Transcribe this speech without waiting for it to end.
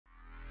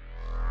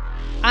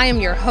I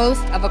am your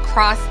host of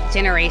Across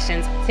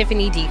Generations,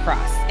 Tiffany D.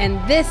 Cross, and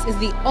this is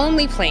the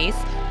only place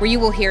where you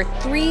will hear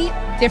three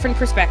different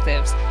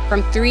perspectives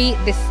from three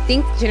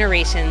distinct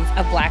generations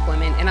of Black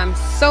women, and I'm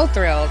so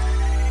thrilled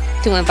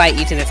to invite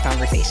you to this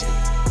conversation.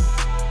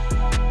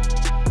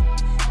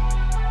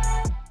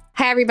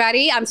 Hi,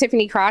 everybody. I'm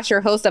Tiffany Cross,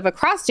 your host of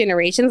Across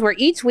Generations, where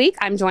each week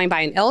I'm joined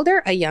by an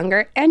elder, a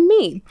younger, and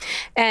me.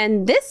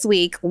 And this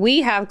week,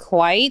 we have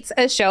quite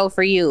a show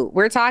for you.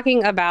 We're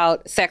talking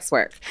about sex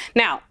work.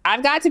 Now,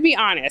 I've got to be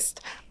honest.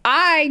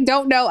 I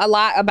don't know a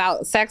lot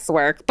about sex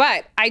work,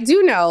 but I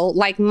do know,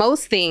 like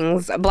most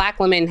things, Black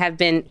women have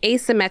been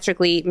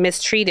asymmetrically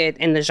mistreated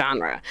in the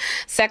genre.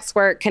 Sex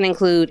work can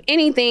include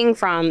anything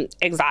from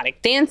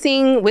exotic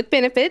dancing with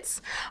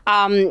benefits,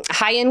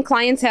 high-end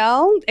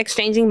clientele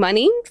exchanging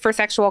money for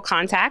sexual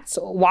contacts,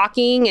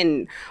 walking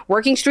and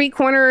working street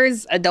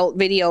corners, adult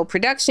video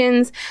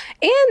productions,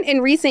 and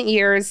in recent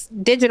years,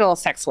 digital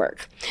sex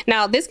work.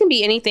 Now, this can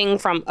be anything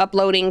from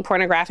uploading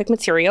pornographic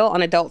material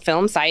on adult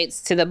film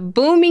sites to the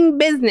booming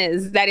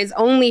business that is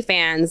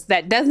OnlyFans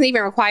that doesn't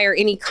even require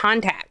any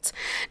contact.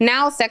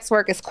 Now, sex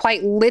work is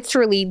quite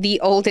literally the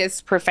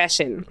oldest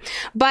profession.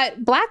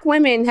 But Black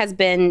women has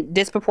been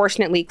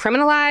disproportionately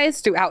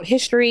criminalized throughout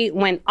history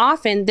when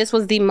often this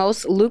was the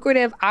most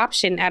lucrative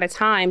option at a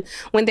time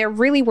when there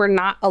really were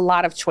not a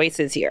lot of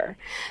choices here.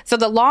 So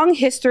the long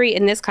history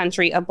in this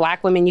country of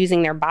Black women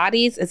using their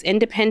bodies as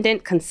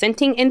independent,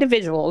 consenting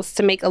individuals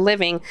to make a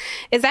living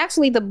is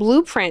actually the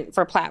blueprint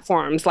for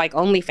platforms like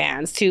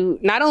OnlyFans to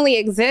not only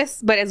exist,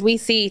 but as we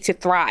see, to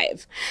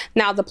thrive.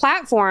 Now, the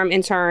platform,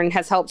 in turn,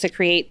 has helped to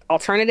create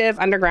alternative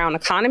underground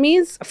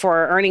economies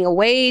for earning a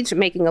wage,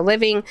 making a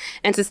living,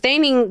 and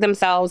sustaining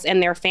themselves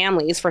and their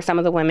families for some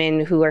of the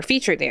women who are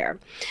featured there.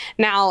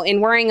 Now,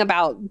 in worrying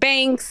about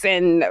banks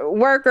and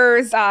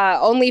workers,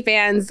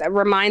 OnlyFans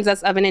reminds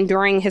us of an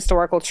enduring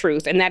historical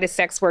truth, and that is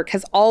sex work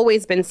has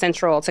always been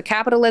central to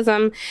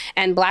capitalism,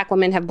 and Black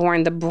women have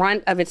borne the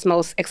brunt of its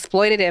most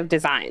exploitative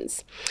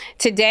designs.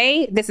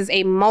 Today, this is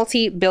a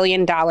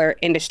multi-billion-dollar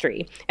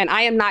industry, and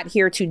I am not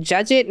here to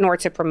judge it nor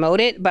to promote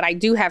it, but I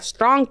do have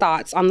strong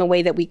thoughts on the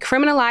way that we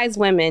criminalize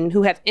women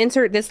who have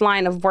entered this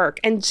line of work,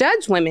 and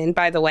judge women,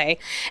 by the way.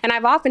 And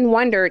I've often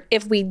wondered,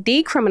 if we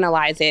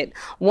decriminalize it,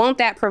 won't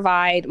that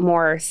provide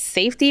more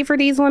safety for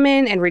these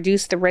women and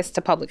reduce the risk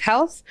to public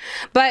health?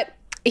 But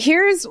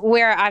here's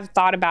where I've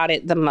thought about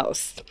it the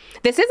most.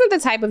 This isn't the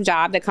type of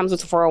job that comes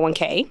with a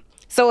 401k.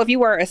 So if you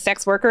were a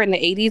sex worker in the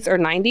 80s or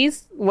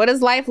 90s, what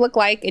does life look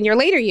like in your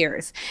later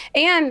years?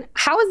 And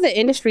how has the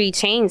industry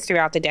changed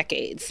throughout the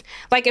decades?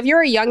 Like, if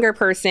you're a younger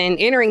person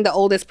entering the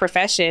oldest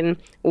profession,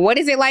 what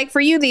is it like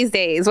for you these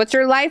days? What's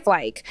your life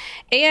like?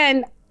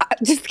 And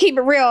just to keep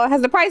it real,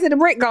 has the price of the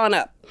brick gone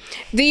up?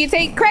 Do you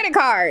take credit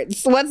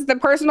cards? What's the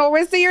personal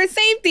risk to your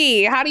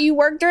safety? How do you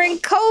work during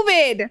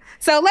COVID?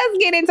 So let's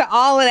get into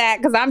all of that,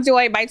 because I'm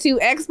joined by two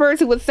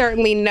experts who would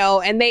certainly know,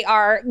 and they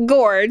are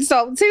gorgeous.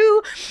 So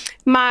to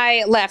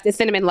my left is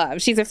Sinnamon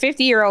Love. She's a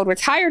 50-year-old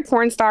retired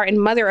porn star and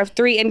mother of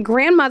three and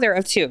grandmother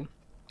of two.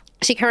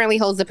 She currently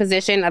holds the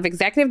position of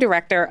executive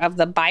director of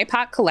the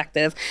BIPOC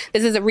Collective.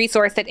 This is a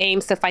resource that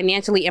aims to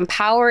financially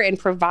empower and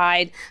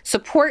provide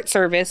support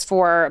service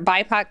for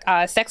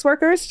BIPOC sex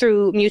workers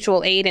through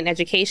mutual aid and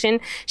education.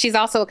 She's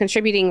also a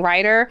contributing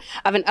writer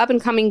of an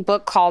up-and-coming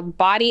book called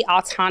Body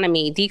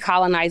Autonomy: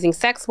 Decolonizing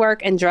Sex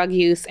Work and Drug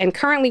Use, and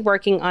currently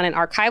working on an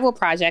archival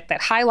project that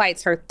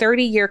highlights her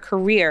 30-year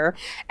career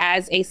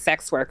as a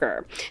sex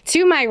worker.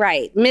 To my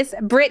right, Miss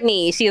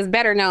Brittany. She is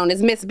better known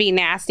as Miss B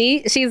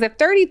Nasty. She's a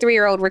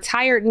 33-year-old retired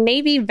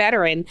Navy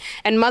veteran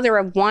and mother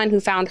of one who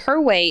found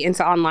her way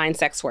into online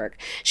sex work.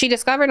 She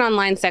discovered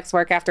online sex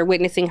work after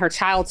witnessing her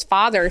child's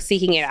father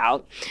seeking it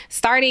out.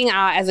 Starting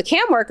as a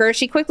cam worker,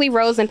 she quickly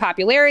rose in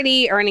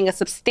popularity, earning a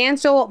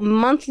substantial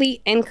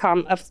monthly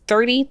income of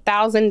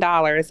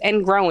 $30,000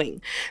 and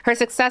growing. Her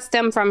success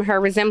stemmed from her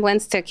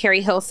resemblance to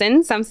Carrie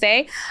Hilson, some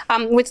say,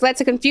 which led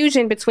to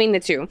confusion between the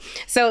two.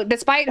 So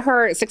despite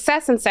her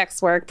success in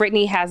sex work,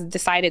 Brittany has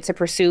decided to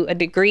pursue a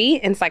degree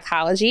in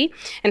psychology,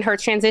 and her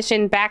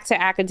transition back to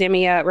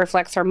academia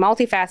reflects her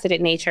multifaceted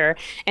nature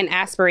and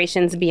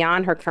aspirations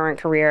beyond her current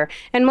career.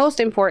 And most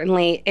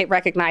importantly, it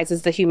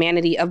recognizes the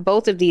humanity of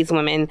both of these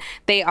women.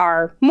 They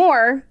are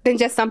more than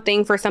just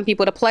something for some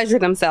people to pleasure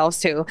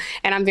themselves to.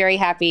 And I'm very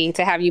happy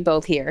to have you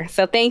both here.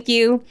 So thank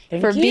you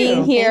for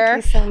being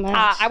here. Thank you so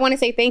much. I want to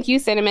say thank you,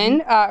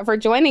 Sinnamon, for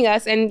joining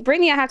us. And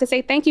Brittany, I have to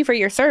say thank you for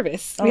your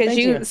service, because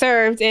you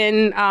served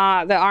in the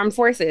armed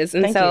forces.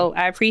 And so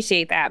I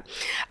appreciate that.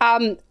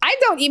 I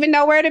don't even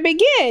know where to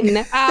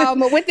begin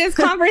with this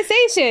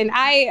conversation.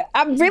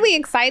 I'm really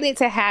excited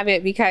to have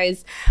it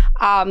because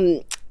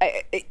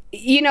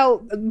you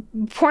know,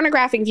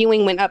 pornographic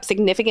viewing went up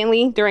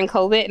significantly during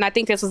COVID. And I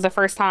think this was the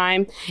first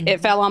time it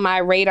fell on my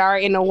radar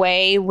in a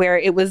way where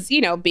it was, you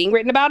know, being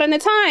written about in the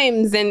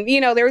Times. And, you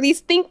know, there were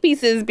these think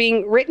pieces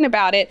being written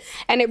about it.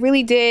 And it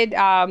really did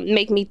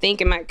make me think.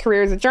 In my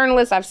career as a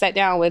journalist, I've sat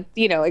down with,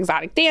 you know,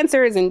 exotic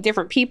dancers and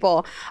different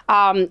people.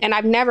 And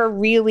I've never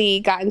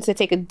really gotten to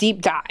take a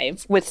deep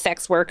dive with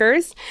sex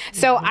workers.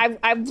 So I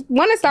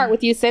want to start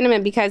with you,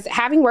 Sinnamon, because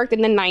having worked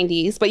in the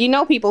 90s, but you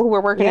know people who were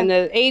working in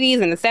the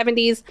 80s and the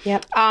 70s,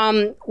 Yep.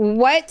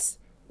 What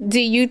do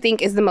you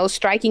think is the most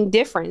striking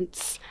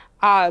difference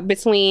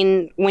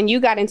between when you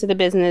got into the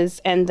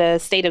business and the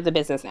state of the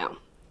business now?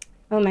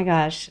 Oh my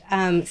gosh.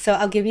 So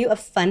I'll give you a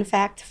fun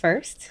fact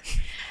first.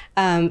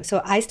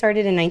 So I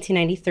started in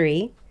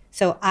 1993.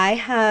 So I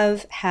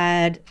have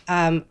had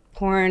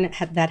porn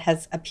that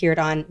has appeared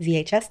on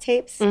VHS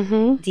tapes,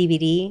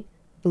 DVD,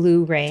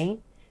 Blu-ray,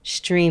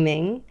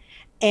 streaming,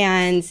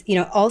 and you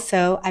know,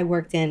 also I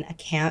worked in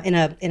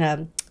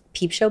a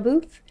peep show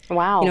booth.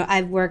 Wow. You know,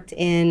 I've worked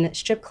in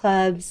strip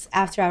clubs,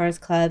 after hours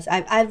clubs.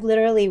 I've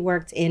literally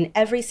worked in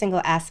every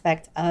single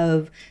aspect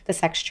of the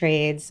sex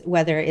trades,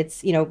 whether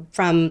it's, you know,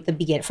 from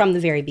the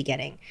very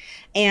beginning.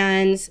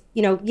 And,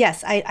 you know,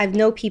 yes, I've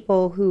known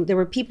people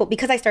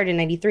because I started in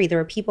 93, there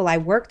were people I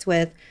worked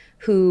with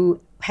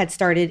who had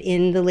started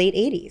in the late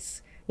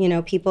 80s. You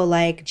know, people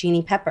like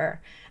Jeannie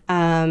Pepper.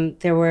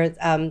 There were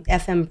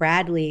F.M.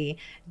 Bradley,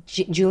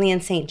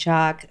 Julian St.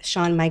 Jacques,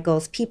 Shawn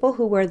Michaels, people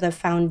who were the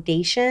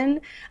foundation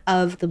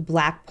of the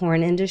Black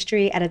porn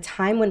industry at a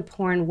time when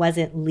porn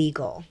wasn't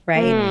legal,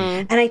 right?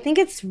 And I think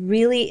it's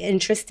really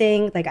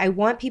interesting. Like, I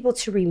want people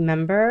to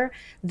remember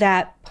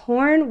that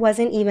porn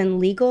wasn't even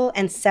legal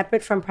and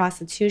separate from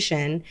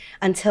prostitution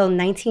until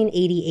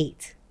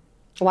 1988.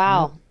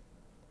 Wow.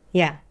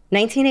 Yeah.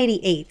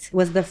 1988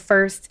 was the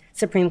first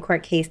Supreme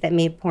Court case that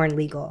made porn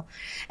legal.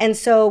 And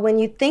so when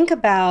you think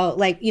about,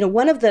 like, you know,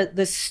 one of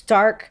the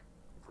stark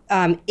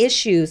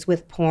issues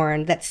with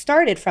porn that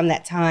started from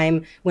that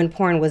time when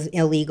porn was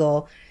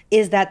illegal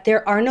is that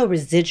there are no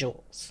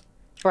residuals,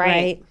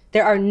 right?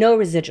 There are no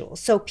residuals.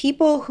 So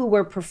people who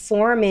were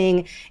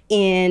performing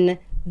in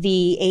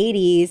the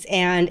 80s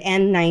and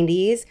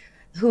 90s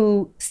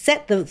who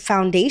set the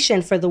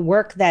foundation for the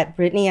work that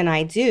Brittany and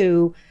I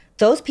do,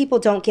 those people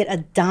don't get a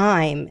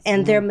dime,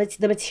 and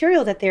the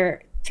material that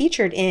they're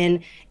featured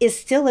in is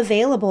still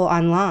available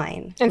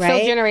online. And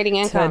still generating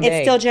income.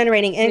 It's still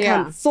generating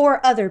income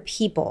for other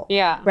people.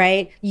 Yeah.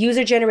 Right?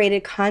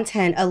 User-generated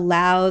content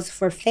allows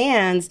for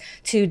fans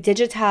to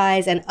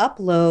digitize and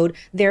upload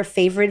their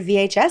favorite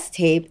VHS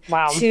tape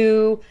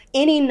to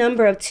any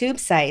number of tube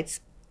sites,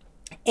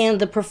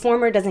 and the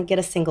performer doesn't get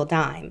a single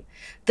dime.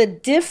 The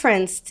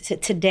difference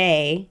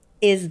today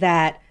is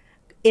that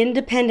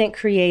independent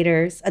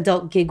creators,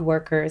 adult gig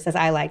workers, as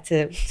I like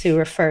to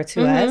refer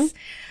to us,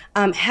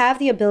 have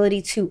the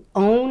ability to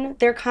own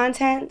their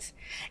content,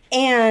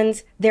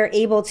 and they're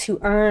able to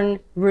earn,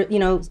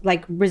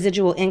 like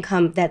residual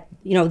income that,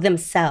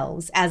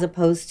 themselves, as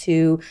opposed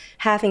to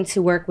having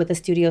to work with a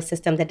studio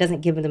system that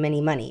doesn't give them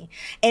any money.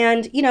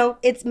 And,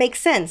 it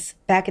makes sense.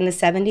 Back in the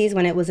 70s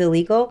when it was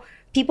illegal,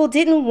 people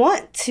didn't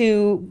want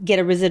to get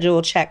a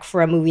residual check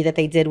for a movie that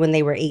they did when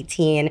they were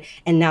 18,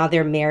 and now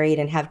they're married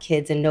and have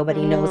kids and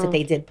nobody knows that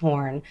they did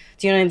porn.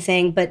 Do you know what I'm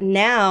saying? But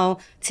now,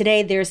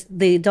 today,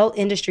 the adult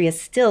industry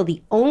is still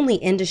the only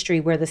industry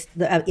where in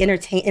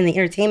the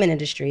entertainment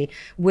industry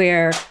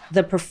where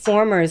the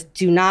performers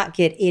do not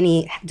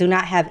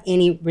have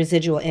any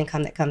residual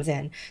income that comes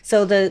in.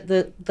 So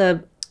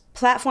the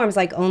platforms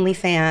like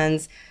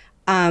OnlyFans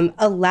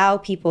allow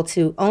people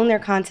to own their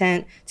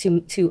content,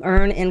 to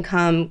earn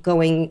income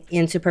going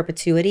into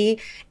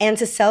perpetuity, and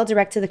to sell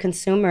direct to the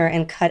consumer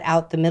and cut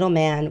out the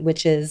middleman,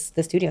 which is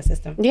the studio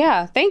system.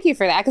 Yeah, thank you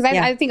for that. Because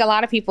I think a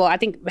lot of people,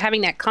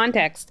 having that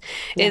context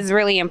is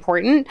really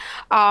important.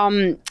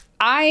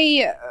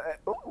 I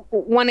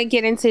want to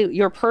get into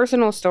your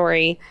personal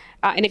story.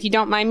 And if you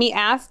don't mind me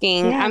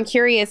asking, I'm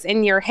curious,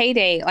 in your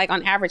heyday, like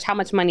on average, how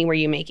much money were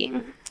you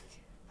making?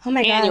 Oh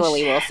my gosh.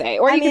 Annually, we'll say.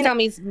 Or you can tell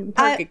me were you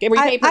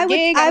paid per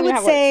gig? I would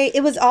say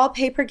it was all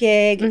pay per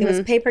gig. It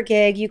was pay per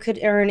gig. You could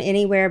earn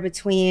anywhere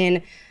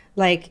between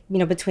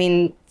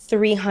between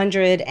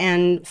 $300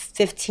 and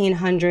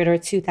 $1,500 or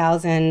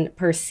 $2,000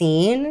 per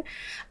scene.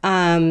 So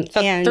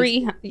and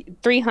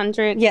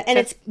 300. Yeah, and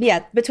it's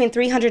between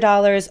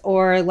 $300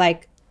 or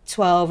like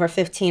 $1,200 or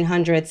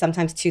 $1,500,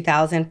 sometimes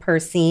 $2,000 per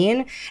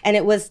scene, and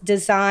it was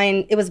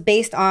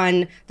based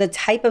on the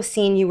type of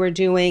scene you were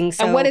doing.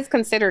 So, and what is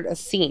considered a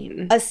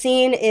scene? A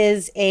scene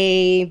is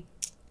a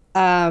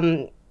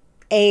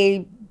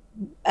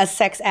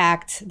sex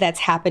act that's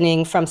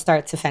happening from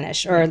start to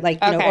finish, or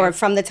or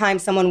from the time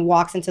someone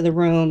walks into the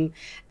room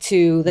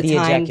to the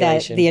time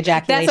that the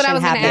ejaculation That's what I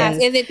was going to ask.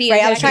 Is it the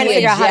ejaculation? I was trying to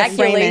figure out how to frame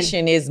it.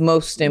 Ejaculation is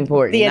most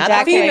important. Not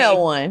the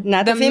female one.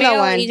 Not the female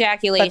one,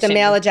 ejaculation. but the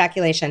male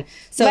ejaculation.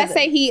 So let's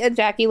say he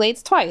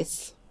ejaculates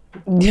twice.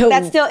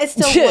 It's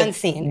still one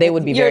scene. They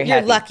would be very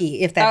happy. You're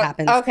lucky if that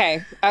happens.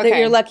 Okay.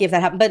 You're lucky if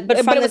that happens. But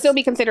it would still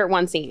be considered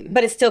one scene.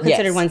 But it's still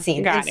considered one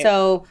scene. Got it.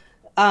 So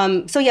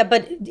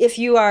But if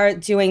you are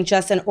doing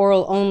just an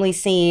oral only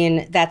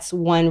scene, that's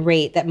one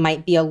rate that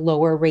might be a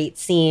lower rate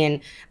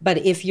scene. But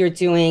if you're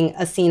doing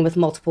a scene with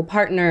multiple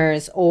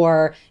partners,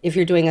 or if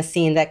you're doing a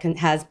scene that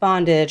has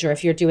bondage, or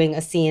if you're doing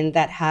a scene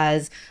that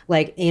has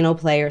like anal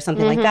play or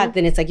something like that,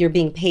 then it's like you're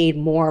being paid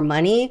more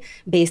money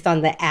based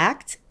on the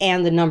act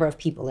and the number of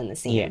people in the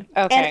scene.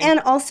 Yeah. Okay. And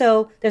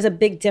also there's a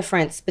big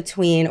difference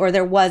between, or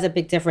there was a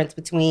big difference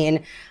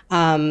between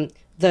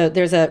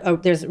there's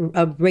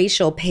a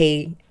racial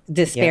pay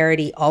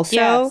disparity also.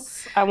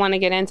 Yes, I want to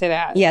get into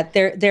that. Yeah,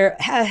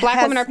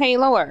 Black women are paid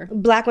lower.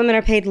 Black women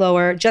are paid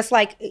lower, just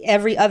like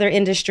every other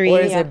industry. Or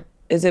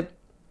is it?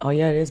 Oh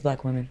yeah, it is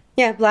black women.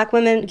 Yeah, black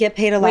women get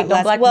paid a lot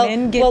less. Black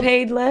men get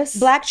paid less?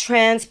 Black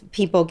trans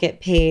people get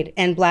paid,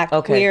 and black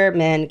queer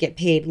men get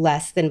paid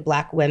less than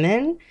black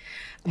women.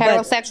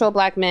 Heterosexual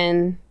black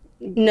men,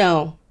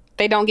 no.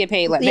 They don't get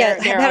paid less. Yeah,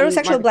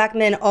 heterosexual black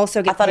men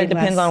also get paid less. I thought it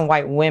depends on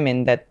white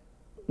women, that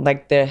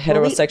like the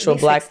heterosexual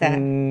black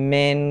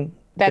men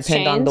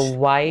depend on the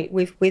white.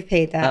 We've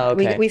paid that. Oh,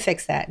 okay. We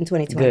fixed that in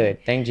 2020.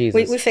 Good, thank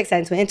Jesus. We fixed that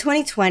in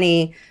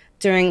 2020.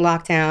 During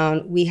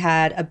lockdown, we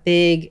had a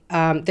big,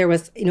 there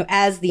was,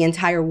 as the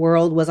entire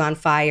world was on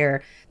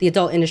fire, the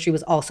adult industry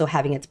was also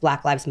having its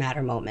Black Lives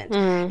Matter moment.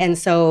 And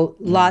so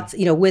lots,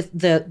 with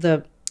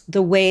the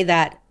way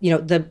that,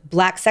 the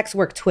Black sex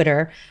work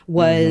Twitter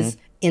was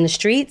in the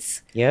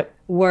streets. Yep.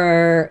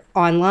 Were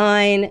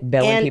online.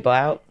 Bailing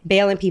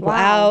people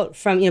out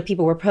from,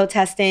 people were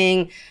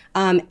protesting.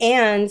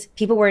 And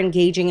people were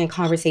engaging in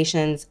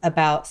conversations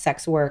about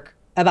sex work,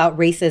 about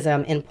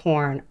racism in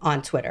porn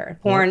on Twitter,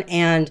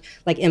 and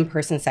like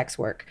in-person sex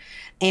work.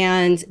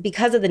 And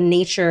because of the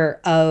nature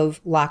of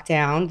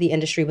lockdown, the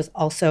industry was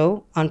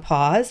also on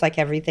pause, like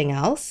everything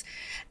else.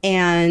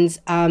 And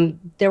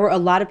there were a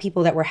lot of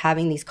people that were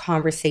having these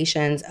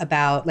conversations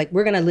about, like,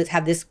 we're going to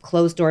have this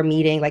closed door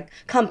meeting, like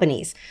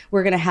companies.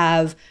 We're going to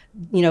have,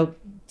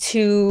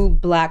 2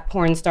 Black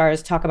porn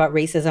stars talk about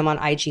racism on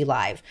IG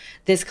Live.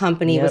 This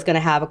company was going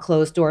to have a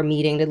closed door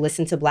meeting to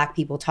listen to Black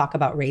people talk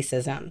about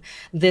racism.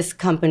 This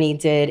company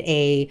did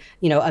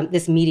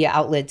this media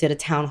outlet did a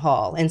town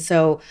hall. And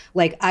so,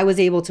 like, I was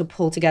able to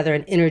pull together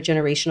an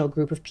intergenerational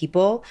group of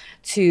people,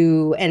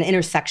 an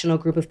intersectional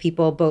group of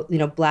people, both,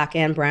 Black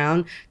and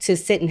brown, to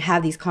sit and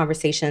have these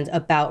conversations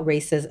about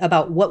racism,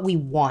 about what we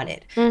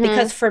wanted.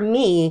 Because for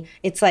me,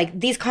 it's like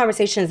these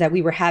conversations that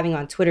we were having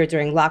on Twitter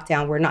during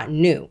lockdown were not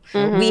new.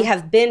 We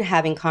have been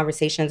having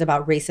conversations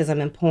about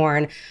racism in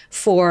porn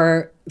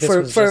for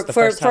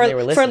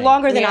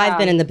longer than I've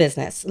been in the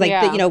business. Like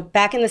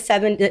back in the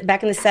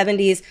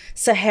 70s,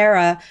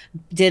 Sahara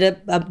did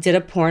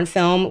a porn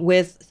film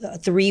with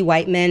 3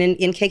 white men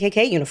in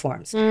KKK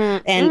uniforms,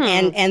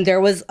 and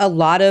there was a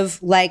lot of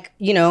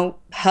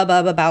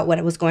hubbub about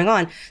what was going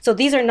on. So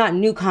these are not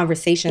new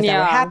conversations that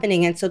were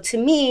happening, and so to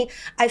me,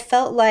 I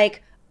felt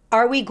like,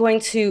 are we going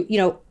to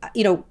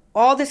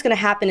all this going to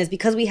happen is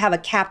because we have a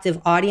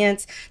captive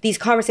audience. These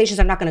conversations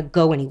are not going to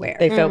go anywhere.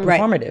 They felt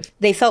performative. Right?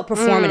 They felt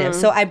performative.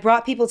 So I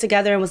brought people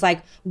together and was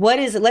like, what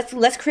is it?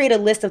 Let's create a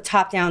list of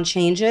top-down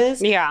changes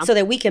so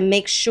that we can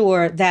make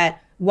sure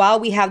that while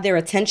we have their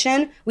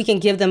attention, we can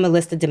give them a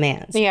list of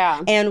demands.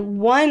 And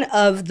one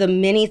of the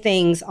many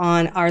things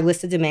on our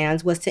list of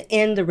demands was to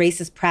end the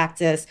racist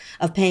practice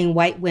of paying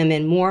white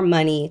women more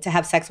money to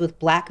have sex with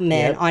Black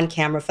men on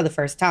camera for the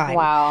first time.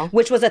 Wow.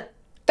 Which was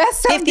that's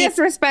so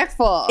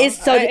disrespectful.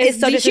 It's so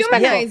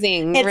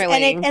dehumanizing,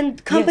 really.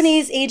 And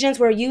companies, agents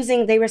were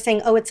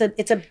saying, oh, it's a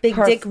big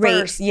dick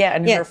rate.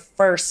 Her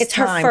first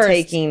time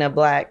taking a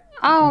black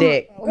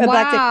dick. Wow.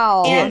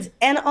 Black dick.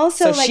 And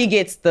also, so she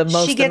gets the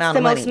most amount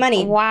of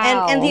money.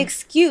 Wow. And the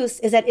excuse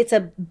is that it's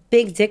a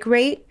big dick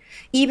rate,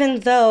 even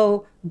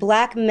though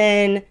Black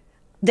men.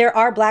 There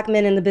are Black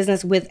men in the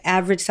business with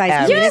average size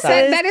penises. Yes,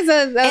 that is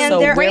a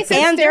racist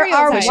and there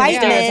are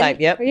white men,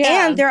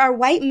 and there are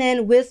white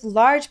men with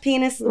large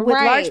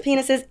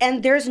penises,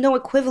 and there's no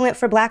equivalent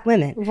for Black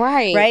women.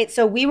 Right.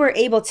 So we were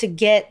able to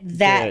get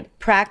that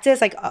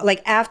practice.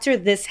 Like after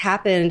this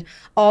happened,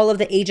 all of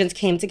the agents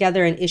came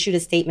together and issued a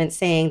statement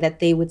saying that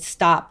they would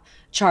stop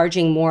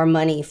charging more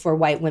money for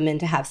white women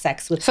to have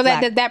sex with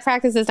Black. that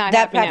practice is not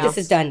that happening practice now.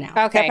 is done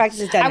now. Okay. That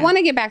practice is done I now. want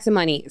to get back to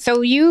money. So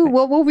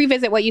we'll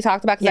revisit what you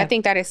talked about, because I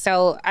think that is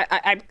so,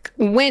 I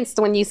winced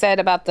when you said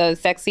about the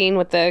sex scene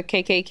with the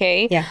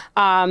KKK. Yeah.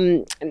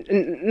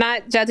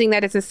 Not judging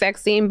that it's a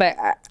sex scene, but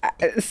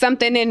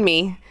something in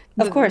me.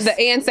 Of course. The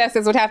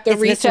ancestors would have to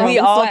reach up We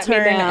and all slap me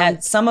turn down.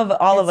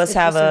 at all of us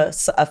have a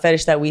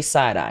fetish that we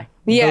side eye.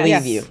 Yes.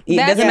 Believe you. It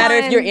That's doesn't matter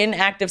if fine. you're in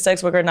active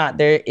sex work or not.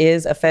 There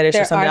is a fetish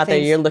or something out there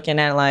you're looking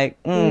at like,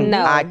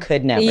 no, I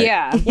could never.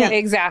 Yeah,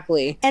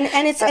 exactly. And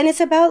it's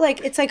about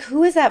it's like,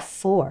 who is that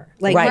for?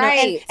 Like,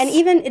 Right. And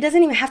even it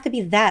doesn't even have to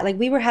be that. Like,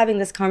 we were having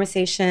this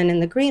conversation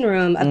in the green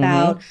room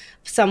about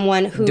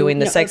someone who doing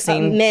the sex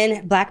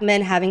scene, Black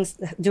men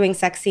doing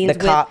sex scenes, the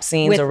cop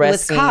scenes,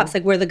 arrest with cops,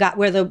 like where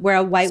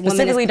a white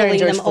woman is pulling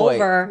them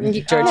over.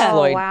 George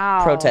Floyd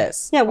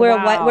protests. Yeah, where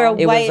a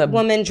white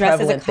woman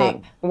dresses as a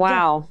cop.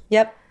 Wow.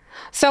 Yep.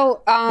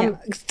 So,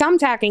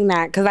 thumbtacking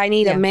that, because I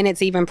need a minute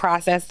to even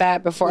process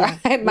that before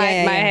my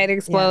head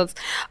explodes.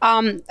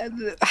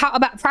 How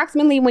about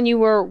approximately when you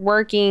were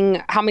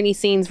working, how many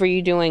scenes were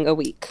you doing a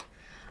week?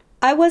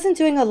 I wasn't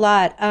doing a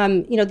lot.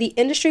 You know, the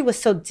industry was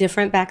so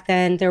different back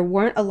then. There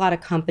weren't a lot of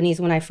companies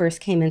when I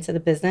first came into the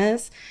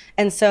business.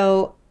 And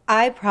so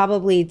I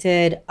probably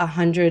did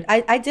 100.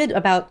 I did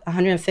about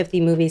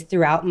 150 movies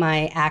throughout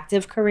my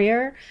active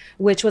career,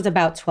 which was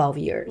about 12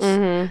 years.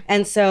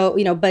 And so,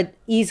 you know, but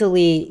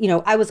easily, you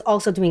know, I was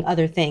also doing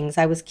other things.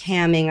 I was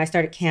camming. I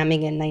started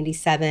camming in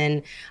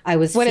 97. I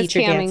was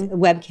feature dancing,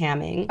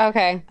 webcamming.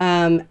 Okay.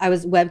 I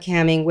was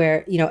webcamming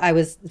where, you know, I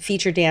was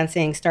feature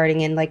dancing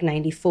starting in like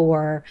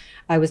 94.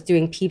 I was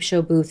doing peep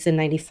show booths in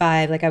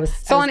 95. Like I was.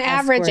 So on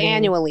average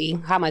annually,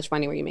 how much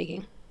money were you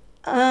making?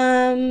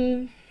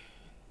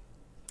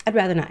 I'd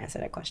rather not answer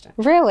that question.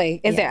 Really?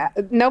 Is there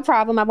no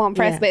problem? I won't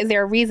press, but is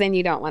there a reason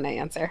you don't want to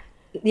answer?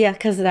 Yeah,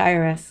 because of the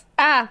IRS.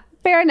 Ah,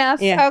 fair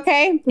enough. Yeah.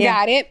 Okay,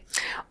 got it.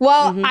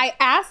 Well, I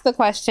asked the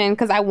question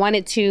because I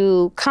wanted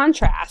to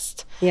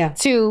contrast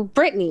to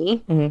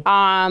Brittany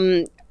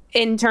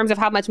in terms of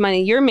how much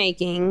money you're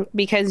making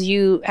because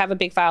you have a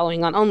big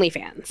following on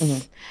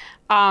OnlyFans.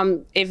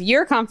 If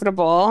you're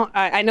comfortable,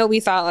 I know we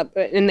saw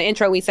in the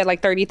intro, we said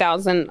like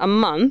 30,000 a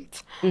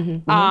month.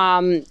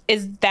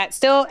 Is that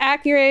still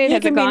accurate?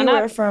 Has it gone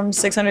anywhere up? From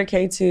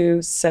 600K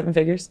to 7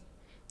 figures.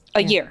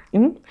 A year.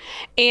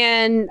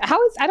 And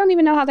how is, I don't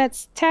even know how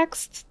that's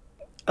taxed.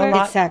 A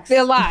lot. It's taxed.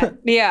 A lot.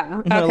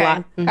 Yeah. Okay. A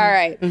lot. All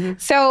right.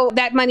 So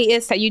that money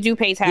is, you do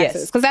pay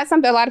taxes. Because that's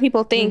something a lot of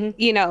people think,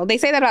 you know, they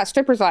say that about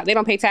strippers a lot. They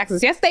don't pay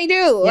taxes. Yes, they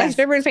do. Like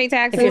strippers pay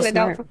taxes.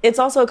 It's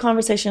also a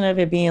conversation of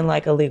it being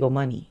like illegal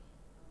money.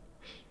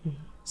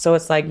 So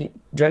it's like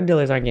drug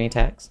dealers aren't getting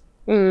taxed.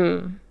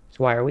 So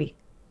why are we?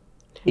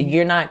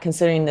 You're not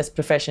considering this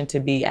profession to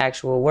be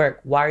actual work.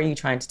 Why are you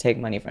trying to take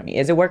money from me?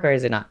 Is it work or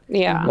is it not?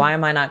 Yeah. Why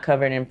am I not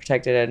covered and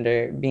protected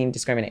under being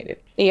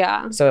discriminated?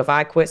 Yeah. So if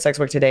I quit sex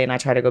work today and I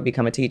try to go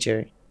become a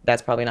teacher,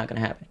 that's probably not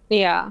going to happen.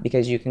 Yeah.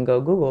 Because you can go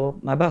Google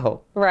my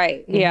butthole.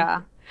 Right.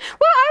 Yeah.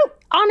 Well,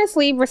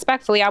 honestly,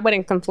 respectfully, I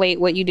wouldn't conflate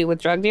what you do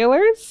with drug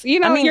dealers. You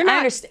know, I mean, you're not, I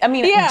understand. I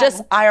mean,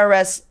 just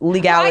IRS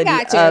legality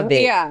of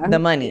it, the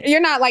money.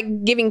 You're not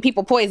like giving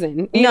people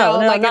poison. No,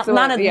 like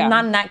not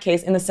in that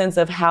case. In the sense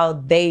of how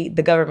the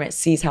government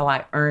sees how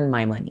I earn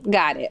my money.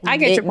 Got it. I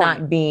get your point.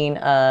 Not being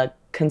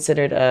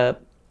considered a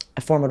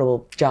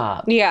formidable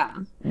job. Yeah.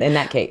 In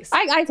that case,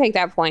 I take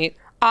that point.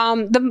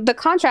 The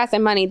contrast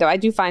in money, though, I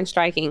do find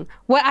striking.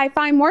 What I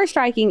find more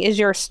striking is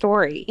your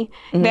story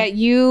that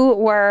you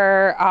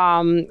were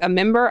a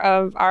member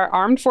of our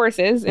armed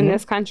forces in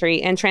this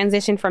country and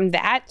transitioned from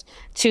that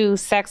to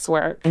sex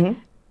work.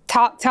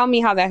 Tell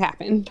me how that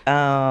happened.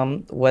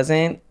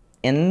 Wasn't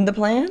in the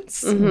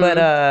plans,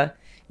 but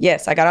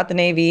yes, I got out the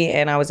Navy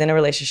and I was in a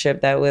relationship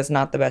that was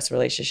not the best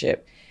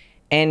relationship.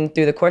 And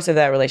through the course of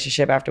that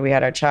relationship, after we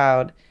had our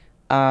child,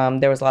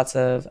 there was lots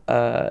of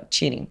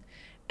cheating.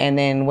 And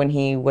then when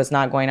he was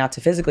not going out to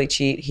physically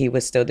cheat, he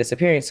was still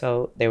disappearing.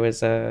 So there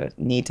was a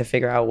need to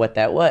figure out what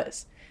that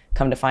was.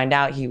 Come to find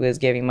out, he was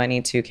giving money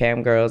to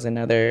cam girls and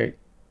other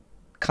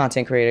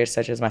content creators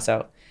such as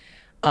myself.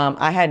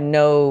 I had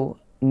no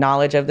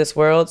knowledge of this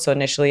world. So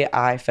initially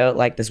I felt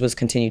like this was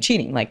continued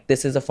cheating. Like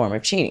this is a form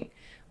of cheating.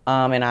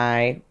 And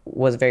I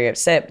was very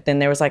upset. But then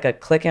there was like a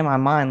click in my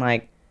mind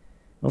like,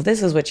 well, if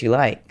this is what you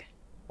like,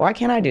 why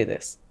can't I do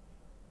this?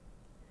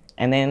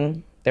 And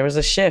then there was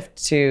a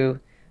shift to,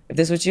 if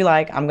this is what you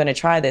like, I'm going to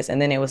try this.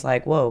 And then it was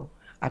like, whoa,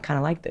 I kind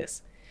of like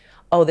this.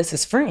 Oh, this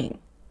is freeing.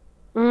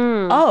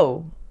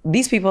 Oh,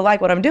 these people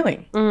like what I'm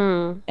doing.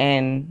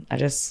 And I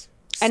just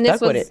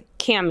stuck with it.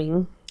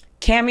 Camming.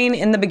 Camming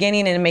in the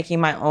beginning and making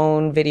my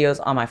own videos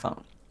on my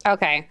phone.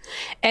 Okay.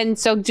 And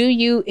so do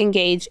you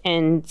engage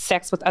in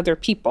sex with other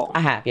people? I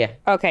have, yeah.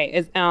 Okay.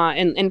 Is,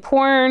 in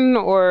porn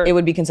or? It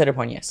would be considered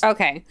porn, yes.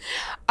 Okay.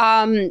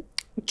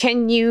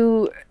 Can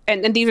you,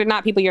 and these are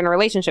not people you're in a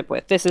relationship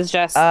with. This is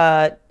just.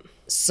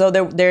 So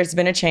there's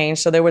been a change.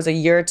 So there was a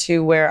year or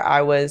two where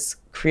I was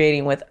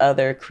creating with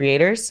other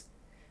creators.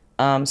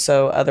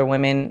 So other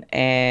women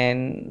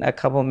and a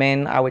couple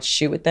men, I would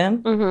shoot with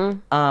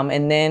them.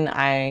 And then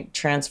I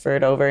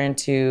transferred over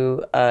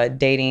into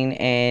dating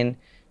and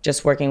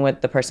just working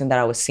with the person that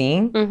I was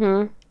seeing.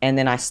 And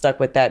then I stuck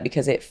with that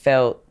because it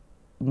felt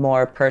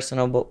more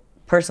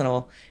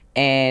personal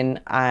and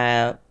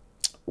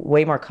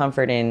way more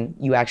comfort in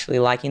you actually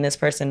liking this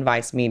person,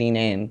 vice meeting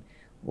and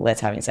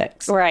let's having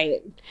sex.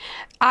 Right.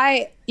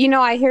 I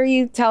hear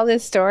you tell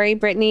this story,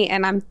 Brittany,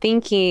 and I'm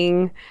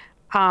thinking,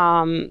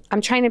 I'm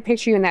trying to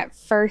picture you in that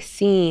first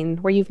scene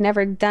where you've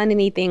never done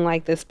anything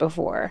like this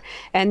before.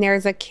 And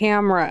there's a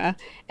camera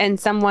and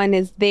someone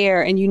is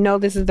there and you know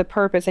this is the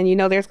purpose and you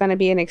know there's going to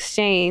be an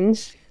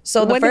exchange.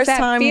 So the first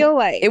time feel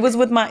like? it was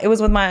with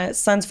my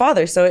son's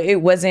father. So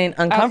it wasn't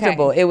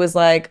uncomfortable. Okay. It was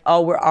like,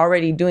 oh, we're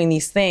already doing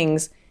these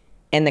things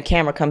and the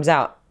camera comes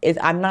out.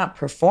 I'm not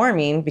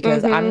performing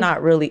because I'm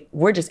not really,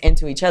 we're just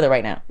into each other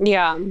right now.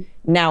 Yeah.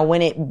 Now,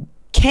 when it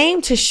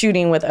came to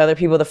shooting with other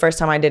people. The first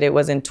time I did it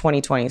was in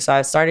 2020. So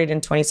I started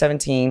in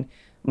 2017.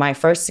 My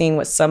first scene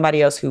with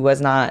somebody else who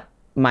was not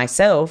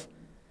myself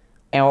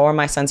or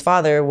my son's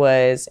father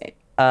was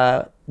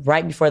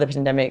right before the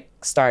pandemic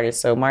started.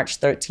 So March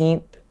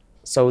 13th.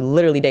 So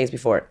literally days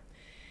before.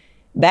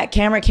 That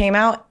camera came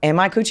out and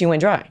my coochie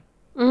went dry.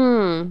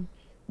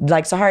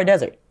 Like Sahara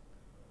Desert.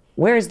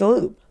 Where is the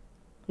lube?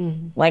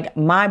 Like,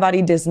 my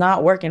body does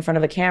not work in front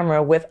of a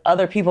camera with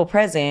other people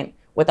present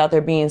without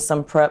there being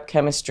some prep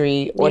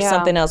chemistry or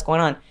something else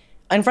going on.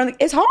 In front of,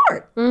 it's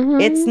hard.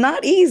 It's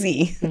not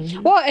easy.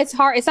 Well, it's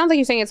hard. It sounds like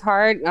you're saying it's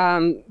hard.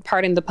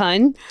 Pardon the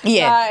pun.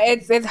 Yeah.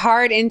 It's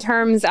hard in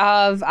terms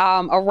of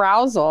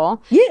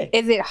arousal. Yeah.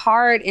 Is it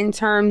hard in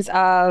terms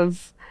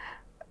of,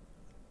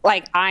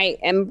 like,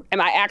 am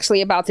I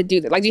actually about to do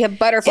this? Like, do you have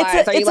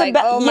butterflies? Are you like,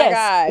 oh my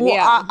God? Well,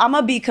 yeah. I'm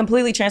gonna be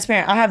completely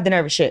transparent. I have the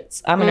nervous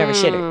shits. I'm a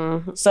nervous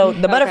shitter. So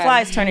the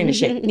butterflies turn into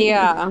shit.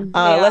 Yeah.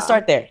 Let's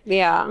start there.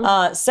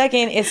 Yeah.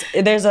 Second,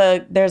 there's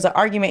an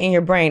argument in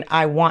your brain.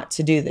 I want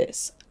to do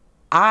this.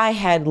 I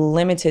had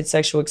limited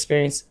sexual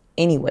experience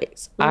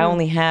anyways. I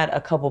only had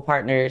a couple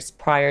partners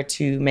prior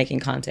to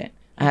making content.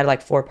 I had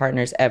like 4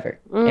 partners ever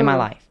in my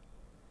life.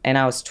 And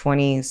I was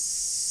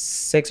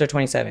 26 or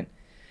 27.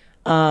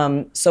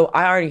 So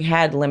I already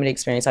had limited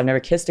experience. I've never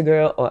kissed a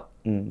girl.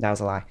 That was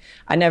a lie.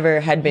 I never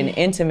had been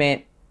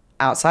intimate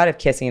outside of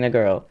kissing a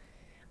girl.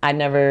 I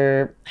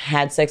never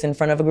had sex in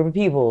front of a group of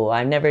people.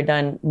 I've never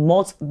done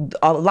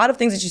a lot of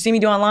things that you see me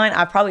do online.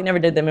 I probably never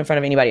did them in front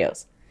of anybody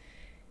else.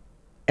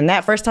 And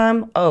that first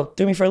time,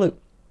 threw me for a loop.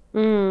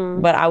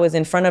 But I was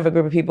in front of a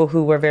group of people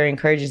who were very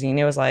encouraging.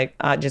 It was like,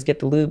 just get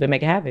the lube and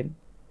make it happen.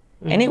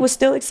 And it was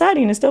still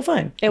exciting and still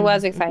fun. It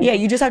was exciting. Yeah,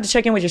 you just have to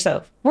check in with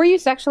yourself. Were you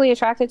sexually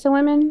attracted to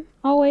women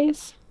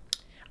always?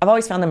 I've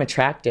always found them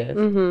attractive.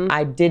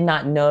 I did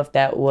not know if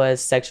that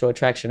was sexual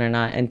attraction or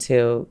not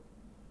until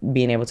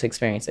being able to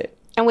experience it.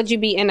 And would you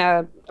be in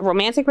a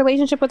romantic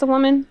relationship with a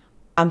woman?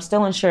 I'm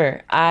still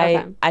unsure.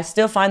 I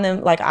still find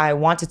them like I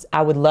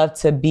would love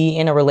to be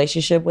in a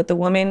relationship with a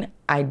woman.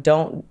 I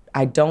don't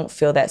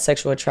feel that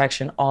sexual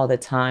attraction all the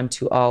time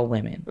to all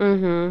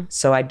women.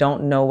 So I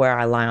don't know where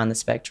I lie on the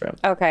spectrum.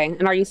 Okay.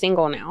 And are you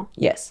single now?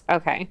 Yes.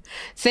 Okay.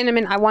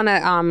 Cinnamon, I want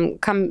to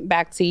come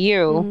back to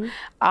you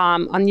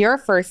on your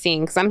first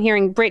scene, because I'm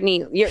hearing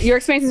Brittany, your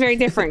experience is very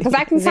different, because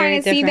I can kind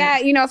of see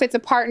that, if it's a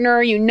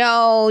partner,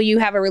 you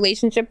have a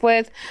relationship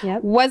with.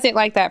 Yep. Was it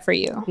like that for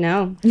you?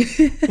 No,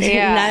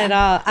 not at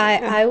all.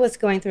 I was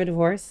going through a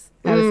divorce.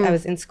 I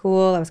was in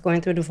school. I was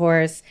going through a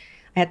divorce.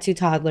 I had 2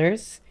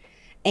 toddlers.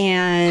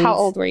 And how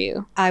old were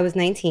you? I was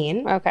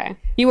 19. Okay.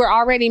 You were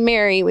already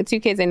married with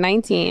 2 kids at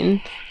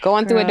 19,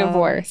 going through a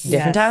divorce.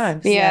 Different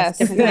times. Yes.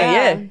 Different times.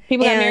 Yeah.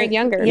 People got married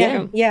younger. Yeah.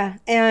 Too. Yeah.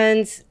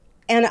 And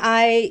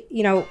I,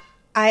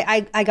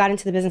 I got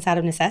into the business out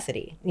of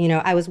necessity.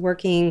 I was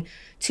working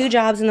 2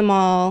 jobs in the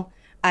mall.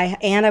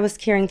 I was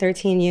carrying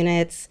 13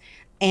 units.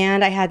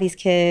 And I had these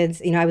kids.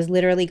 I was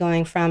literally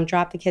going from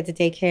drop the kids at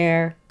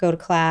daycare, go to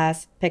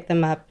class, pick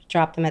them up,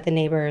 drop them at the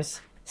neighbors,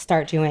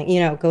 start doing,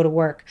 go to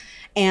work.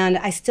 And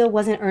I still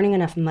wasn't earning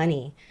enough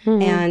money.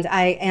 And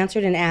I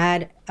answered an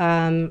ad.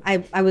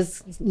 I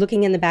was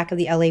looking in the back of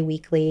the LA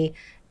Weekly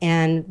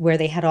and where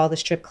they had all the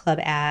strip club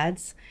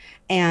ads.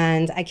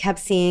 And I kept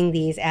seeing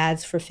these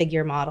ads for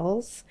figure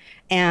models.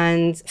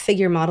 And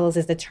figure models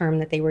is the term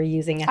that they were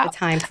using at the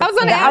time. I was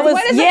going to ask,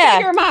 what is a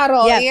figure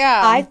model?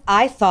 Yeah.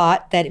 I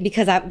thought that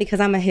because I'm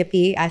a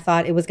hippie, I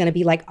thought it was going to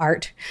be like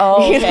art.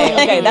 Oh, okay,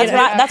 okay.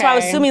 That's why I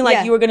was assuming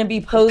like you were going to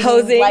be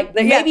posing like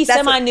maybe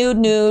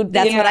semi-nude.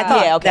 That's what I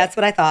thought. Yeah, okay. That's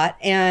what I thought.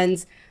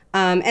 And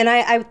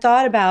I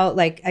thought about,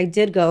 like, I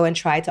did go and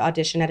try to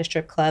audition at a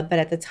strip club, but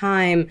at the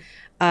time,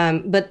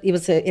 but it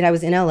was I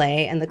was in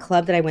LA, and the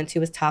club that I went to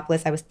was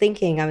topless. I was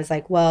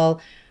like, well,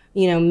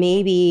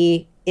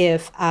 maybe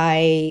if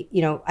I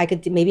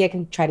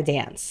can try to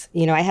dance.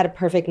 I had a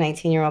perfect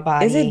 19-year-old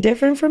body. Is it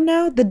different from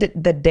now? The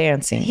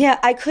dancing? Yeah,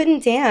 I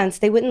couldn't dance.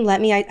 They wouldn't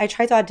let me. I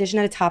tried to audition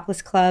at a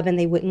topless club, and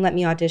they wouldn't let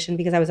me audition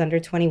because I was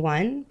under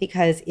 21.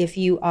 Because if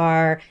you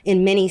are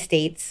in many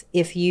states,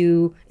 if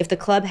the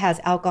club has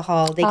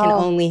alcohol, they can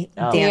only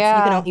dance.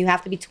 Yeah. You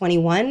have to be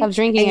 21 of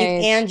drinking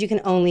age, and you can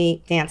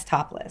only dance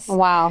topless.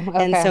 Wow.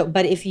 Okay. And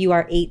but if you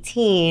are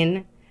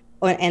 18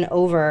 and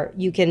over,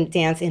 you can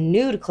dance in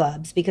nude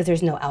clubs because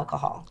there's no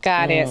alcohol.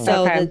 Got it.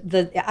 So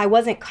okay. I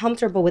wasn't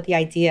comfortable with the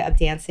idea of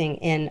dancing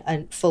in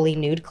a fully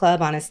nude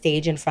club on a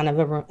stage in front of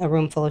a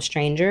room full of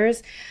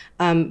strangers.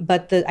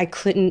 But I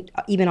couldn't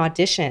even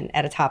audition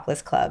at a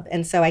topless club.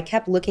 And so I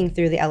kept looking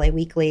through the LA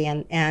Weekly,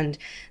 and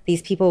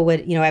these people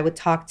would, I would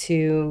talk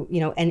to,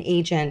 an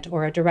agent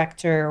or a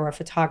director or a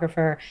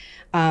photographer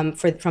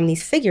from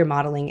these figure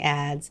modeling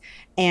ads.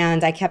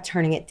 And I kept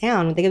turning it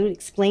down. They would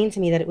explain to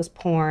me that it was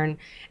porn,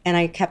 and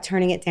I kept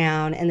turning it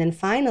down. And then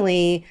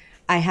finally,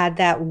 I had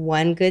that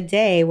one good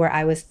day where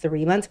I was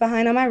 3 months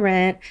behind on my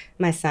rent.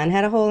 My son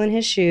had a hole in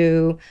his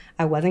shoe.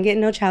 I wasn't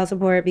getting no child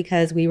support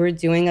because we were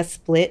doing a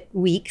split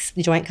week,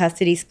 joint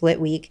custody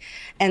split week.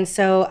 And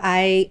so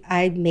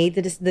I made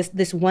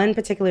this one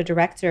particular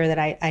director that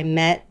I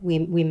met.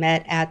 We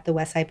met at the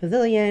West Side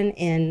Pavilion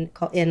in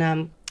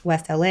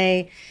West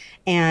LA.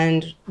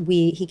 And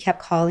he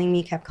kept calling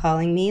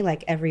me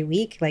like every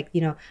week, like,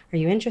 you know, are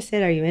you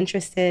interested? Are you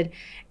interested?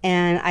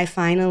 And I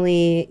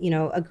finally, you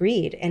know,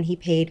 agreed. And he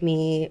paid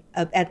me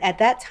at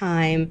that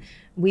time,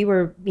 we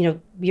were, you know,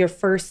 your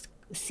first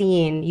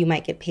scene, you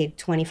might get paid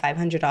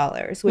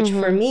 $2,500, which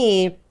for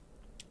me,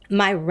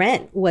 my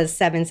rent was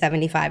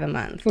 $775 a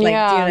month. Like, do you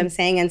know what I'm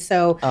saying? And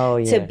so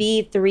to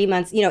be 3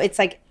 months, you know, it's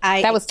like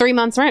that was 3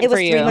 months rent for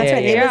you. It was 3 months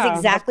rent. It was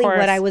exactly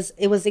what I was.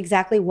 It was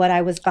exactly what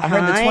I was behind. I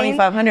heard the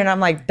 2,500, and I'm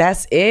like,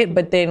 that's it.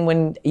 But then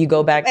when you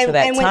go back to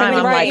that time,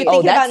 I'm like,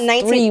 oh,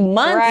 that's 3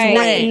 months.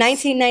 Right.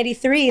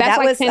 1993. That's that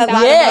like was a lot of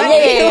money.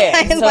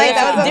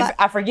 Yeah.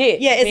 I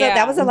forget.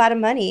 That was a lot of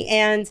money.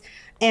 And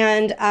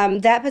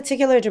that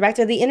particular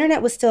director, the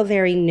internet was still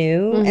very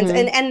new.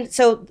 And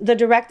so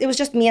it was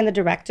just me and the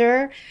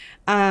director.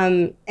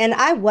 And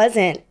I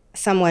wasn't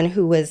someone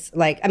who was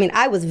like, I mean,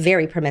 I was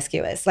very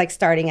promiscuous, like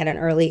starting at an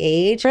early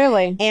age.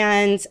 Really?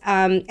 And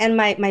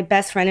my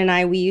best friend and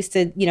I, we used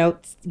to, you know,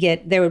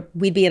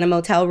 we'd be in a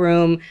motel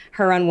room,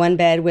 her on one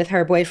bed with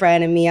her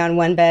boyfriend and me on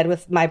one bed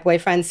with my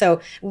boyfriend. So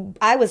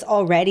I was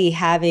already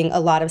having a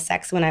lot of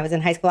sex when I was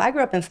in high school. I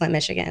grew up in Flint,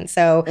 Michigan.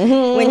 So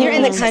when you're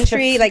in the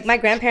country, like my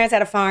grandparents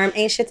had a farm,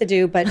 ain't shit to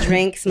do but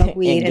drink, smoke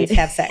weed, and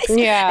have sex.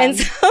 Yeah. And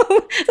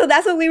so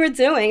that's what we were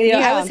doing. You know,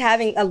 I was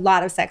having a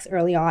lot of sex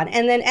early on.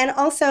 And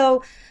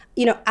also,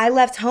 you know, I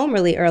left home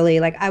really early.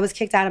 Like I was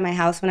kicked out of my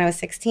house when I was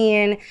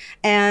 16,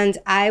 and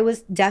I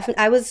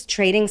was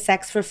trading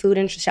sex for food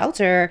and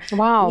shelter.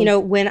 Wow. You know,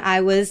 when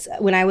I was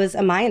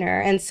a minor,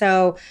 and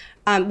so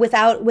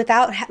without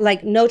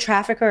like no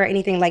trafficker or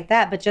anything like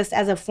that, but just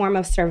as a form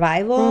of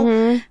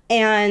survival.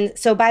 And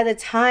so by the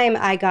time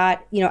I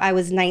got, you know, I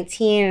was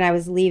 19 and I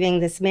was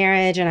leaving this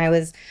marriage, and I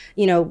was,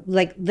 you know,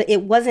 like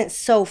it wasn't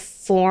so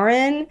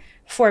foreign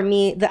for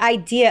me. The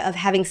idea of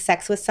having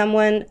sex with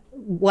someone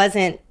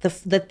wasn't the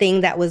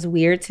thing that was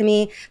weird to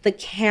me. The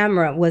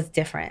camera was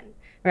different,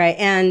 right?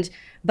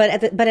 But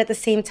at the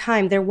same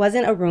time, there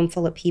wasn't a room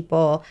full of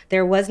people.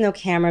 There was no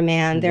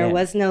cameraman. There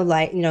was no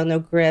light, you know, no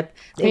grip.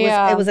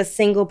 It was a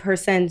single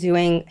person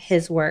doing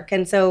his work.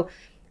 And so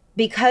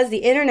because the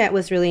internet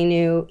was really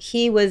new,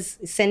 he was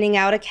sending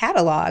out a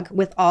catalog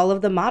with all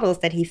of the models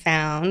that he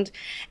found,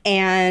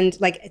 and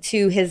like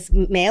to his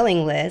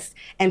mailing list,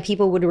 and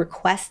people would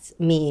request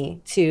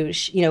me to,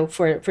 you know,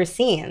 for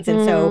scenes.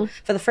 And so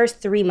for the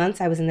first 3 months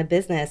I was in the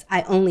business,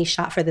 I only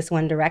shot for this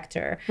one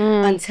director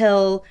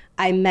until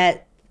I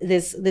met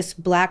this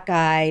black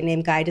guy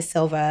named Guy De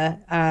Silva,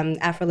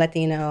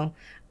 Afro-Latino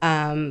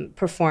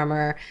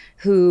performer,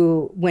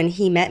 who, when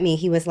he met me,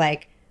 he was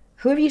like,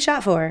 "Who have you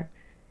shot for?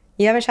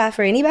 You haven't shot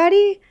for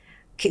anybody?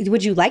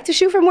 Would you like to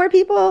shoot for more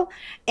people?"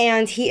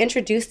 And he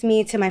introduced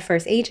me to my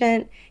first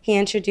agent. He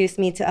introduced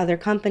me to other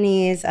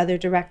companies, other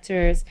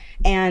directors,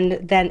 and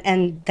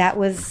that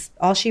was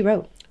all she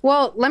wrote.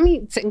 Well, let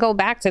me go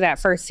back to that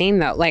first scene,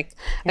 though. Like,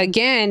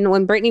 again,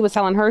 when Brittany was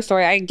telling her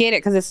story, I get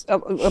it because it's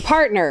a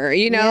partner,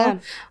 you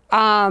know?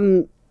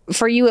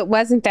 For you, it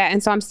wasn't that.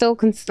 And so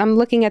I'm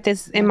looking at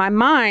this in my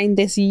mind,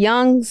 this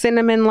young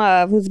Sinnamon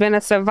Love who's been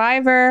a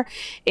survivor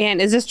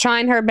and is just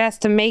trying her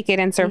best to make it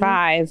and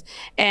survive.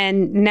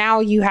 And now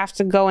you have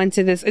to go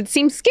into this. It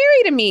seems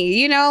scary to me,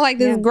 you know, like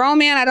this grown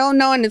man I don't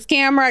know in this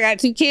camera. I got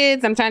 2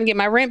 kids. I'm trying to get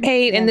my rent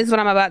paid. And this is what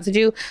I'm about to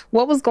do.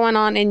 What was going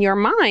on in your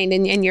mind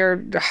and in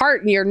your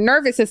heart and your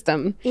nervous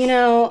system? You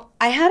know,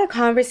 I had a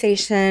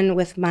conversation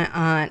with my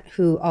aunt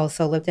who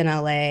also lived in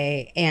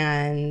LA,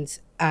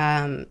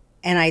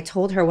 and I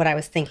told her what I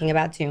was thinking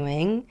about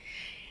doing.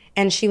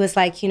 And she was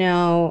like, you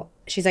know,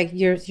 she's like,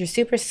 you're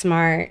super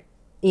smart.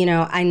 You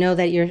know, I know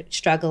that you're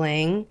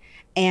struggling.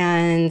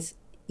 And,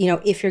 you know,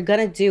 if you're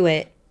going to do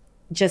it,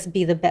 just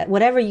be the best.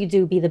 Whatever you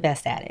do, be the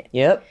best at it.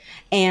 Yep.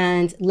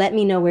 And let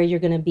me know where you're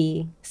going to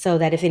be, so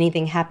that if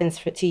anything happens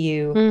to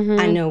you,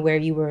 I know where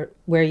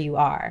you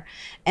are.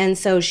 And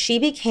so she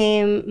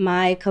became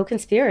my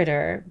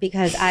co-conspirator,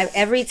 because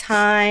every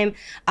time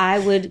I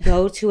would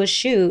go to a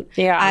shoot,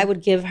 I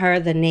would give her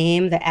the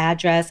name, the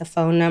address, a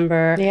phone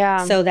number,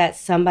 so that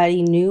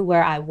somebody knew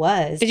where I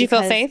was. Did you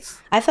feel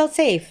safe? I felt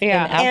safe.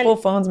 Yeah. And Apple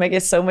phones make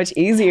it so much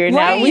easier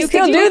now. We You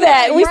still could do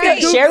that. We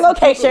still share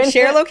location.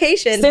 Share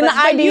location. Send the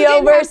ID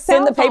over.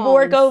 Send the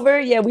paperwork over.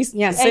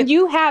 And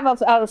you have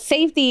a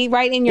safety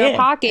right in your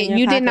pocket.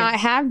 You did not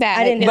have that.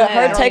 I didn't. But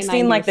her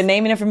texting like the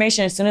name and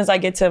information, as soon as I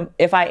get to,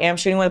 if I am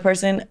shooting with a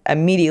person,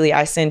 immediately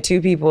I send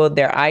 2 people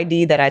their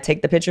ID that I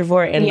take the picture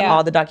for, and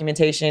all the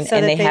documentation, so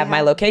and they have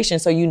my location,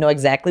 so you know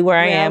exactly where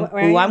I am,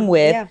 who I'm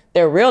with,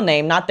 their real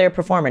name, not their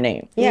performer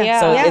name. So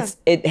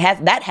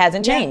that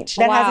hasn't changed.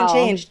 That hasn't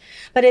changed.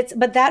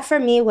 But that for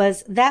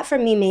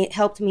me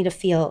helped me to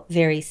feel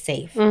very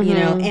safe, you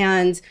know.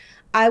 And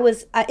I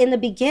was in the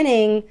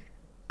beginning,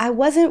 I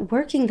wasn't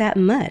working that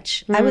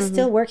much. I was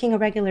still working a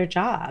regular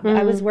job.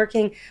 I was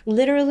working,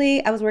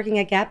 literally, I was working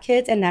at Gap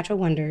Kids and Natural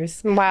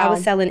Wonders. Wow. I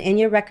was selling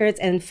in-ear records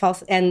and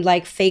false and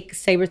like fake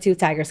saber-tooth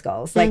tiger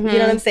skulls. Like, you know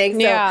what I'm saying? So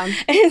Yeah.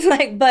 it's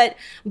like, but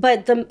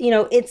the, you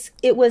know,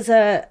 it was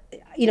a,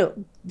 you know,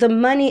 the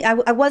money,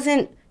 I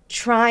wasn't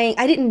trying,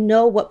 I didn't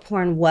know what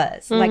porn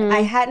was. Like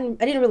I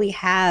didn't really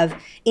have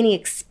any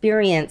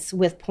experience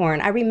with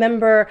porn. I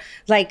remember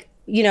like,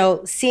 you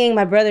know, seeing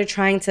my brother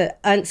trying to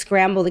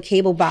unscramble the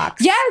cable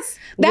box. Yes,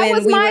 that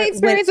was my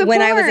experience with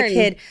when porn. I was a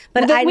kid.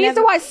 But we used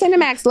to watch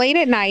Cinemax late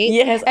at night.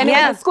 Yes, and it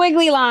was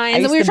squiggly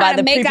lines, and we were trying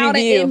to make out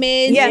an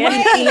image. Yeah,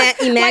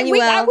 right? Emmanuel.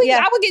 Like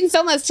I would get in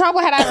so much trouble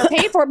had I ever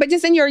paid for it. But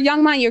just in your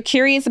young mind, you're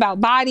curious about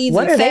bodies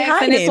and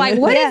sex, and it's like,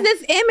 what is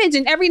this image?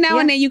 And every now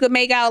and then you could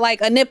make out like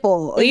a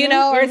nipple, you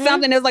know, or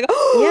something. It's like,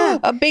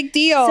 a big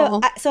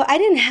deal. So I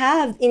didn't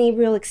have any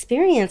real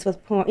experience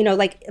with porn. You know,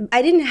 like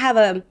I didn't have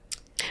a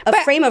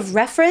frame of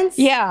reference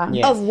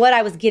of what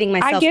I was getting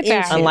myself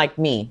into. Unlike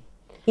me.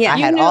 Yeah, I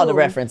had all the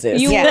references.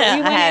 You I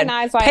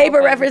had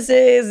paper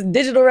references,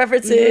 digital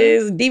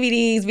references,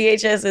 DVDs,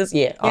 VHSs.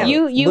 Yeah.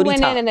 You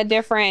went in a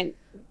different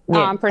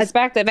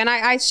perspective. And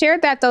I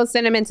shared that, though,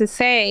 Sinnamon, to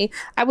say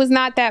I was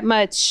not that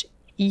much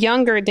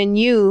younger than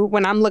you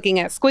when I'm looking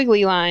at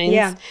squiggly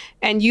lines,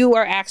 and you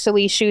are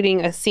actually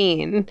shooting a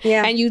scene.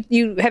 And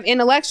you have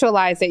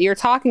intellectualized it. You're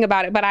talking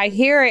about it. But I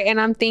hear it and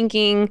I'm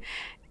thinking,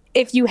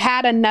 if you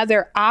had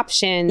another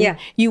option,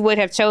 you would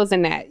have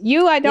chosen that.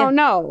 I don't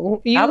know.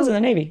 I was in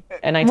the Navy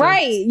at 19.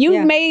 Right.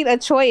 You made a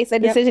choice, a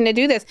decision to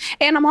do this.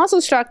 And I'm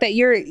also struck that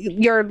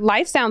your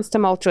life sounds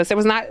tumultuous. There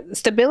was not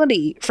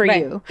stability for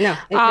you. No.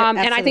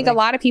 And I think a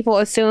lot of people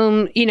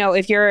assume, you know,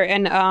 if you're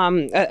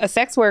a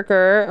sex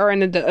worker or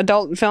in the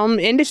adult film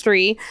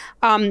industry,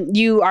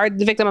 you are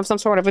the victim of some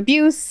sort of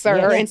abuse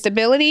or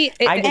instability.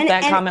 I get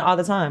that comment all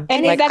the time.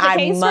 And like, is that the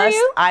case for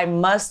you?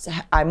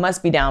 I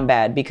must be down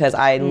bad because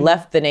I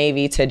left the Navy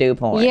to do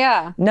porn.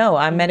 Yeah. No,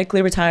 I'm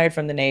medically retired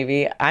from the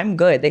Navy. I'm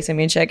good. They send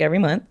me a check every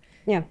month.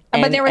 Yeah.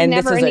 But there was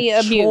never any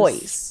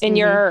abuse in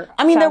your...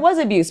 I mean, there was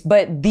abuse,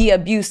 but the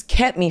abuse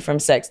kept me from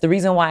sex. The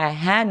reason why I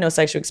had no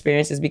sexual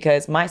experience is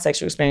because my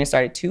sexual experience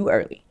started too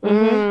early.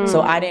 So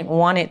I didn't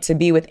want it to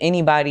be with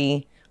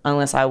anybody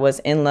unless I was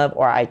in love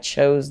or I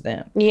chose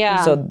them.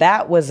 Yeah. So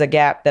that was a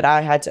gap that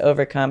I had to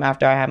overcome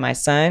after I had my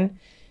son.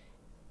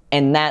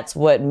 And that's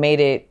what made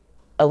it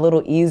a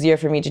little easier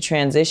for me to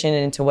transition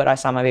into what I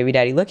saw my baby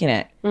daddy looking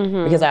at,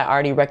 because I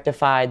already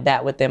rectified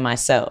that within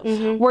myself.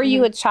 Were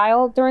you a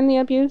child during the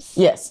abuse?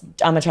 Yes,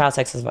 I'm a child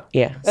sex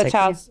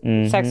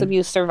sex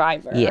abuse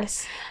survivor.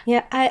 Yes.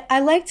 Yeah, I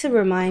like to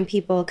remind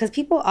people, because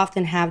people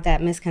often have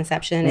that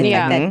misconception and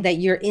like that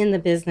you're in the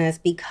business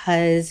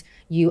because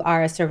you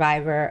are a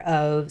survivor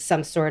of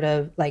some sort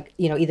of, like,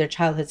 you know, either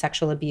childhood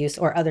sexual abuse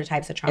or other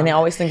types of trauma. And they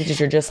always think that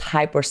you're just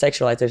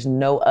hypersexualized. There's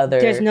no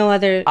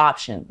other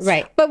options.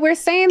 Right. But we're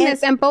saying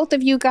this, and both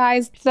of you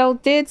guys, though,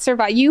 did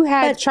survive. You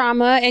had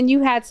trauma and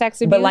you had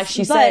sex abuse. But like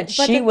she said,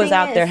 she was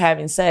out there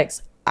having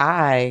sex.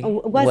 I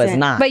was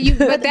not. But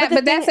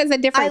that says a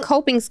different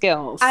coping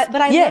skills.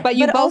 But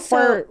you both also,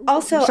 were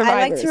also survivors.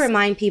 I like to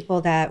remind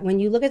people that when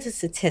you look at the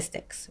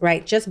statistics,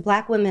 right, just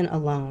Black women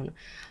alone,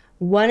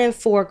 1 in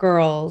 4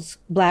 girls,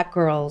 Black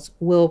girls,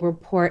 will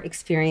report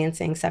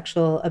experiencing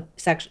childhood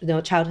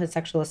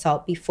sexual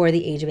assault before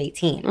the age of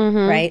 18,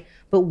 right?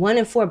 But 1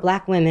 in 4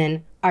 Black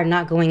women are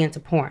not going into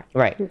porn.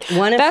 Right.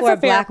 1 in 4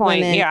 Black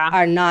women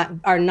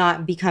are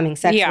not becoming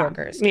sex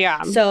workers.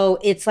 Yeah. So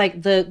it's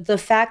like the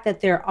fact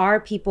that there are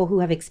people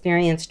who have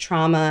experienced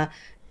trauma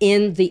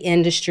in the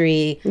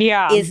industry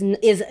is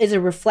a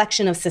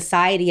reflection of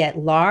society at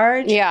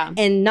large,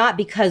 and not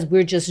because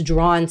we're just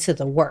drawn to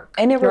the work.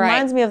 And it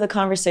reminds me of the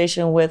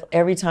conversation with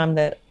every time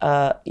that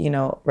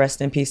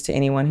rest in peace to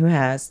anyone who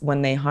has,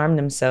 when they harm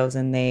themselves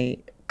and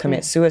they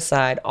commit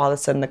suicide, all of a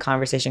sudden the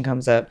conversation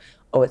comes up,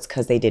 oh, it's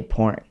because they did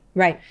porn.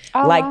 Right.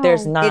 Like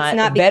there's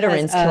not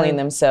veterans killing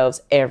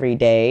themselves every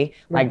day.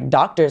 Like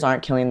doctors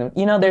aren't killing them.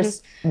 You know,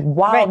 there's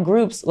wild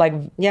groups like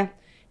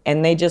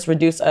and they just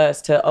reduce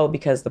us to,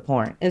 because the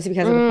porn. It's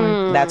because of the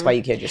porn. That's why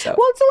you killed yourself.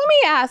 Well, so let me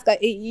ask,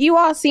 you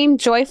all seem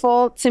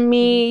joyful to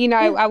me. You know,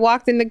 I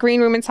walked in the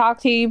green room and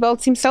talked to you. You both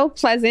seem so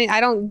pleasant.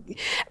 I don't,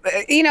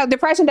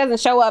 depression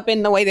doesn't show up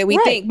in the way that we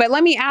think. But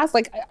let me ask,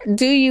 like,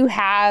 do you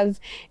have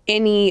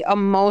any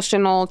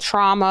emotional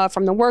trauma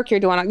from the work you're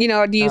doing? You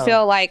know, do you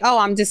feel like,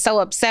 I'm just so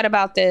upset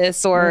about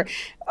this? Or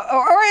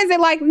is it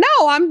like, no,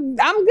 I'm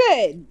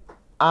good?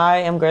 I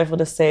am grateful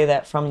to say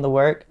that from the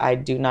work, I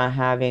do not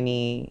have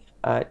any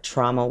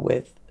trauma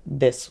with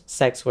this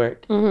sex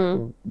work.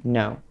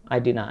 No, I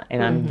do not.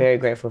 And I'm very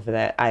grateful for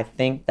that. I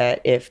think that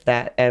if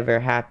that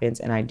ever happens,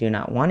 and I do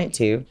not want it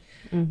to,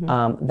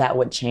 that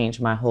would change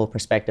my whole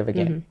perspective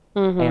again.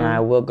 And I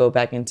will go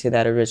back into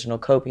that original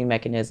coping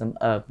mechanism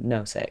of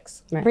no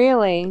sex. Right.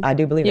 Really? I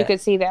do believe you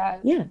could see that.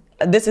 Yeah.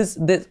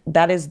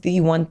 That is the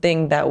one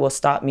thing that will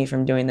stop me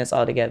from doing this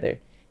altogether,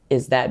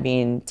 is that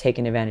being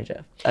taken advantage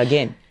of.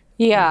 Again.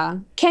 Yeah.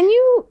 Can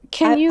you?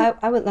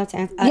 I would love to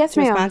answer, yes,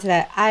 ma'am. respond to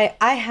that.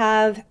 I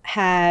have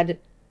had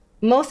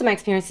most of my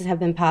experiences have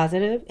been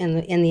positive in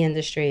the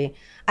industry.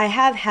 I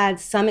have had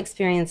some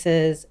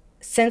experiences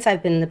since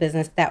I've been in the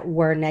business that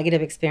were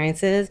negative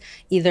experiences,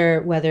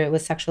 either whether it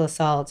was sexual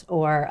assault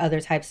or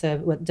other types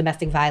of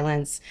domestic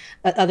violence,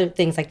 other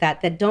things like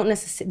that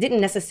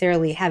didn't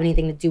necessarily have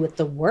anything to do with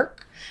the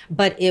work,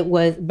 but it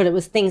was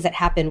things that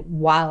happened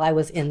while I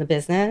was in the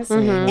business.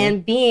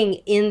 And being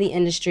in the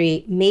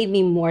industry made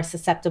me more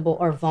susceptible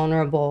or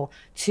vulnerable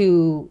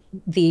to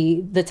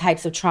the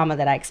types of trauma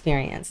that I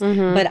experienced.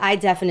 But I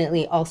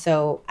definitely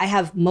also, I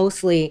have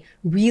mostly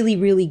really,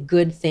 really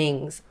good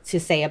things to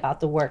say about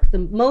the work. The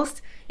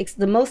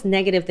most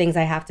negative things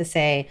I have to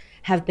say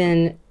have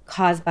been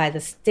caused by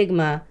the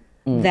stigma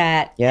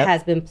that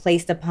has been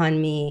placed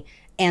upon me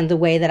and the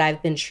way that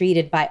I've been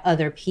treated by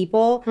other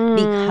people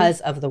because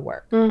of the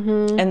work.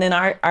 And then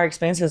our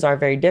experiences are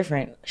very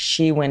different.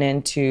 She went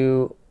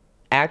into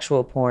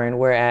actual porn,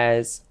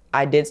 whereas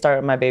I did start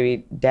with my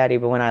baby daddy,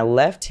 but when I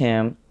left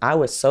him, I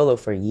was solo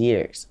for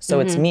years. So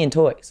it's me and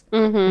toys.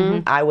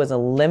 I was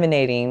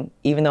eliminating,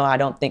 even though I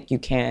don't think you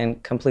can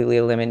completely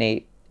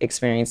eliminate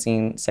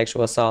experiencing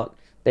sexual assault,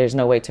 there's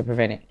no way to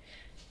prevent it.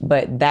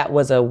 But that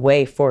was a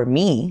way for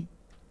me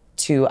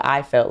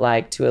I felt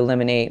like, to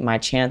eliminate my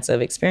chance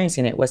of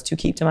experiencing it, was to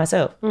keep to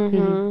myself.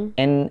 And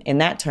in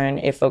that turn,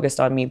 it focused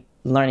on me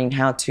learning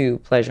how to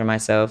pleasure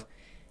myself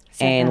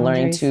and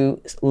learning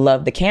to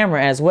love the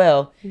camera as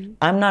well.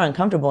 I'm not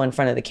uncomfortable in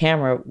front of the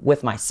camera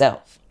with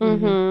myself.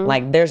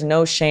 Like, there's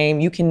no shame.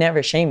 You can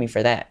never shame me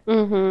for that.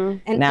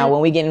 Now,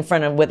 when we get in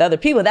front of with other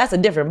people, that's a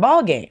different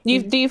ball game.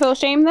 Do you feel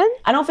shame then?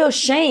 I don't feel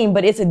shame,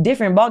 but it's a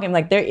different ball game.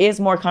 Like, there is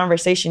more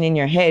conversation in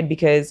your head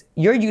because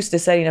you're used to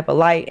setting up a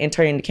light and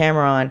turning the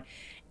camera on.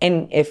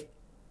 And if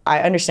I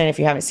understand if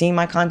you haven't seen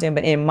my content,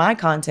 but in my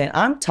content,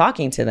 I'm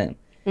talking to them.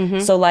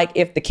 So like,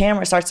 if the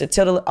camera starts to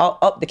tilt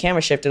up, the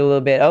camera shifted a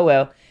little bit. Oh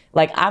well.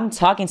 Like, I'm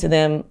talking to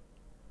them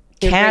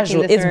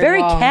casual. It's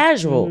very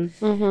casual.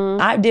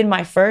 I did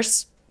my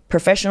first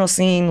professional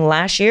scene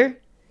last year.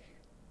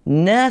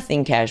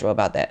 Nothing casual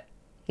about that.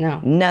 No.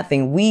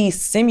 Nothing. We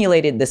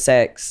simulated the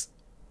sex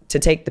to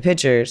take the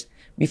pictures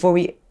before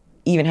we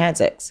even had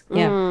sex.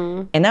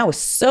 And that was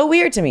so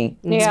weird to me.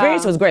 The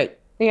experience was great.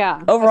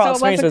 Overall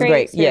experience was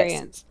great.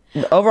 Yes.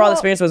 The overall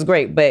experience was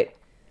great. But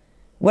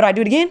would I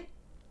do it again?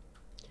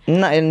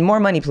 And more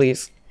money,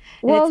 please.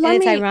 Well,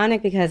 it's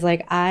ironic because,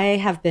 like, I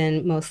have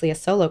been mostly a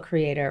solo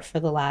creator for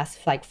the last,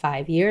 like,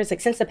 5 years.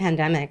 Like, since the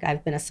pandemic,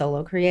 I've been a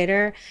solo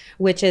creator,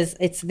 which is,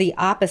 it's the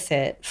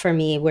opposite for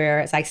me,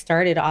 whereas I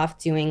started off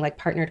doing, like,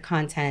 partnered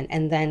content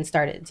and then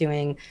started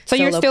doing So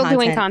you're still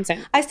doing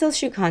content? I still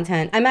shoot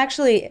content. I'm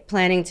actually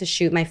planning to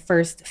shoot my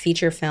first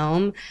feature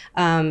film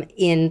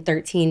in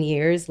 13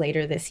 years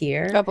later this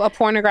year. A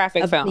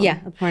pornographic film? Yeah,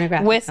 a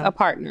pornographic with film. A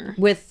partner?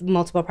 With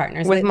multiple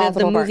partners.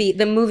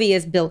 The movie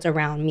is built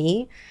around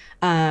me.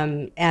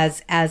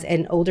 As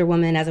an older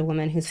woman, as a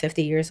woman who's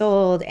 50 years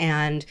old,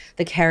 and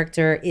the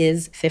character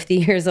is 50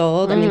 years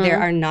old. I mean, there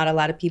are not a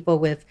lot of people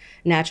with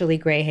naturally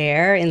gray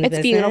hair in the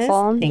business. It's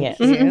beautiful. Thank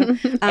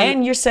you.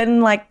 And you're setting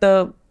like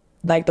the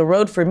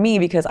road for me,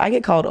 because I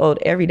get called old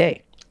every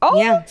day. Oh,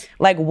 yeah.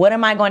 Like, what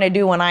am I going to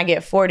do when I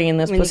get 40 and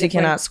this pussy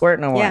cannot squirt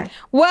no more? Yeah.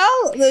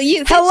 Well,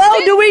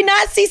 hello, do we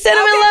not see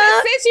Cinnamon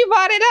love? Since you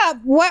brought it up,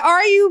 what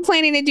are you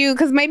planning to do?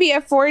 Because maybe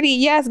at 40,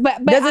 yes,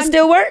 but does it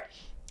still work?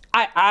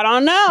 I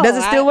don't know. Does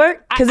it still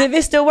work? Because if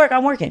it still work,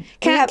 I'm working.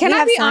 Can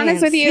I be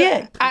honest with you?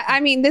 Yeah.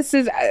 I mean, this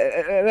is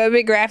a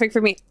bit graphic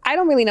for me. I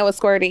don't really know what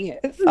squirting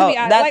is.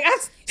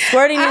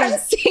 Squirting I've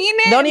seen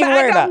it, don't even but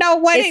worry I don't know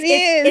what it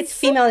is. It's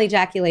female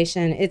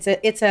ejaculation. It's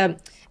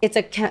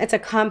a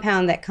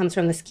compound that comes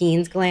from the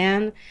Skene's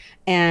gland.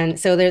 And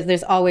so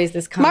there's always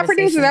this conversation. My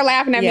producers are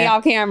laughing at me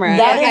off camera.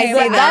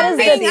 That is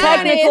the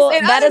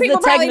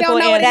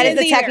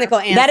technical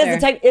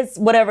answer. It's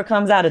whatever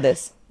comes out of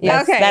this.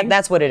 Yes. Okay.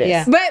 That's what it is.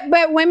 Yeah.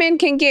 But women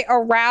can get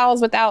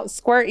aroused without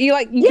squirt. You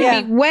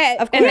can be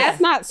wet, and that's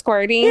not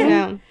squirting.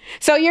 Yeah.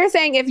 So you're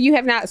saying if you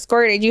have not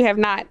squirted, you have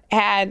not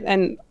had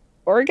an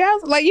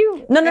orgasm? Like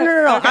you? No.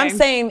 Okay. I'm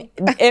saying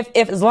if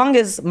as long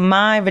as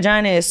my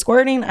vagina is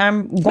squirting,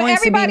 I'm going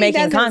to be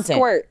making content.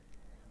 Squirt.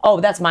 Oh,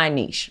 that's my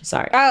niche.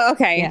 Sorry. Oh,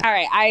 okay. Yeah. All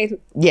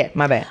right.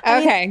 My bad.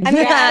 Okay. I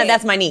mean,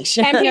 that's my niche.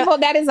 And people,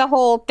 that is a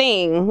whole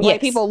thing. Yes.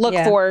 Like people look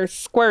for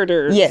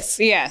squirters.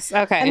 Yes.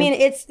 Okay. I mean,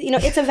 it's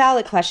a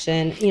valid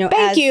question.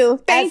 Thank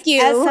you. As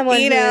someone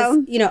who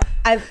is,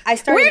 I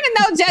started. We're in a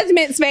no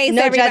judgment space,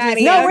 no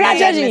everybody. Judgment. No, we're not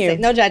judging you.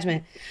 No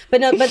judgment.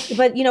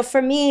 But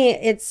for me,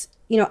 it's,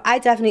 I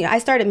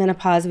started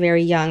menopause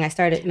very young. I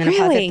started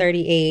menopause at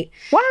 38.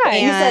 Why?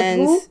 And you said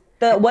who?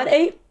 The what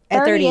age?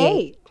 At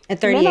 38. At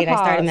 38, menopause.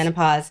 I started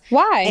menopause.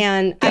 Why?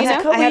 And I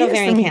had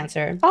ovarian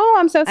cancer. Oh,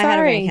 I'm so sorry. I had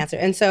ovarian cancer.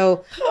 And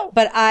so,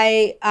 but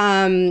I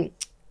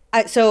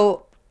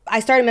I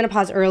started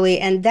menopause early,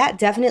 and that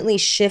definitely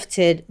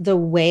shifted the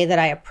way that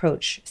I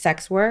approach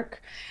sex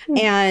work.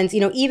 And,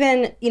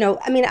 even,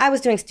 I mean, I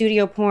was doing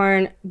studio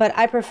porn, but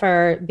I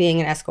prefer being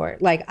an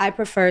escort. Like, I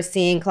prefer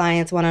seeing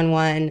clients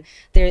one-on-one.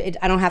 I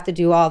don't have to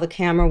do all the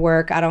camera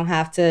work. I don't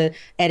have to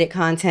edit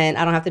content.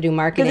 I don't have to do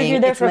marketing. Because if you're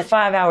there for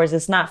 5 hours,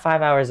 it's not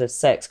 5 hours of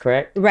sex,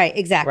 correct? Right,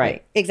 exactly.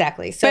 Right.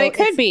 Exactly. So but it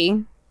could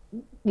be.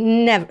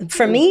 Never,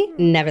 for me,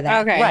 never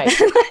that. Okay. Right.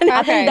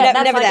 I think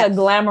that's Never like that. a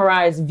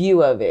glamorized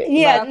view of it.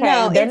 Yeah, Like,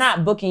 no. they're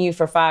not booking you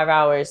for 5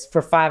 hours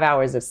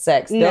of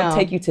sex. They'll No.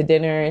 take you to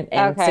dinner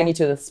and send you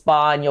to the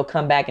spa, and you'll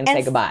come back and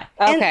say goodbye.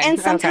 And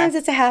sometimes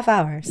it's a half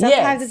hour.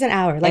 Sometimes it's an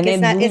hour. Like, and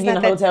it's then not. leave It's you in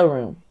not a that, hotel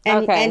room.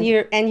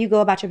 and you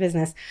go about your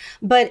business.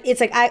 But it's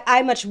like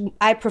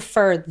I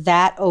prefer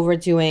that over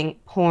doing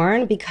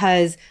porn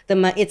because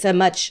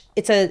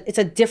it's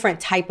a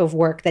different type of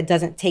work that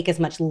doesn't take as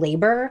much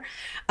labor.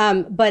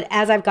 But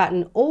as I've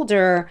gotten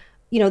older,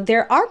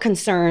 there are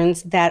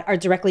concerns that are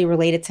directly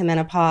related to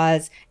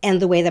menopause and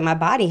the way that my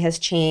body has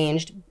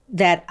changed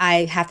that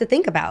I have to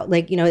think about.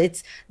 Like,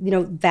 it's,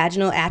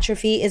 vaginal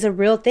atrophy is a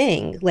real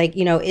thing. Like,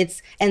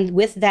 and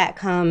with that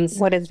comes...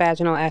 What is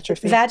vaginal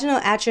atrophy?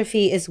 Vaginal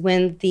atrophy is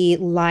when the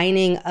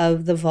lining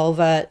of the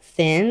vulva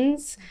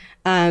thins.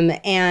 And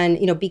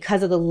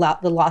because of the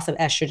loss of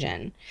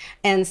estrogen.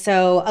 And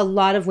so a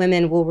lot of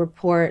women will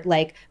report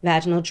like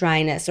vaginal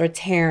dryness or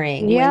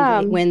tearing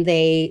when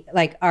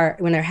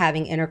they're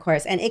having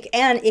intercourse, and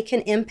it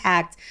can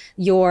impact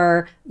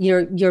your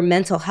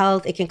mental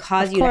health. It can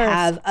cause you to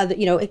have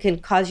it can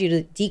cause you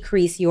to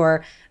decrease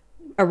your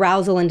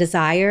arousal and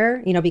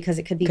desire, because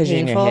it could be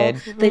painful.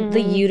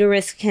 The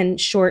uterus can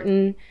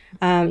shorten,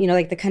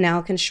 like the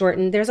canal can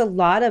shorten. There's a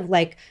lot of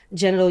like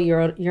genital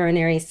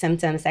urinary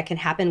symptoms that can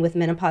happen with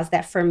menopause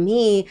that for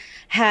me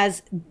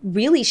has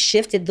really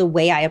shifted the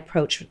way I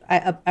approach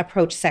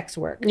sex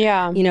work.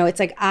 Yeah. It's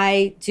like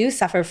I did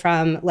suffer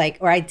from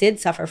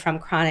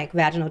chronic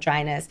vaginal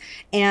dryness,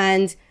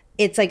 and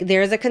it's like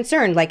there's a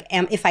concern, like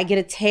if I get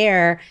a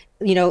tear,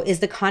 is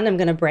the condom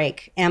going to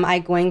break? Am I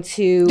going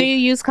to... Do you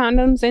use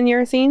condoms in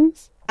your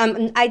scenes?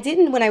 I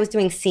didn't when I was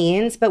doing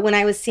scenes, but when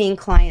I was seeing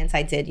clients,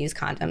 I did use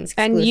condoms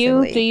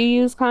exclusively. And do you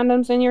use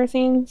condoms in your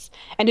scenes?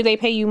 And do they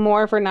pay you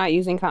more for not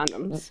using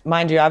condoms?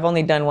 Mind you, I've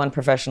only done one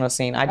professional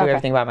scene. I do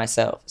everything by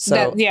myself.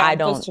 So I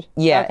don't...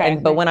 Okay.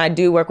 But when I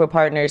do work with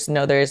partners,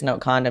 no, there is no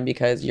condom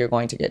because you're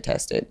going to get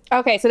tested.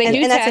 Okay, so they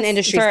do and that's an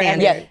industry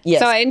standard. Yeah, yes.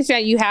 So I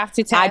understand you have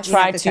to test. I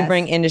try to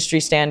bring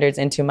industry standards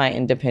into my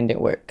independent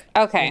work.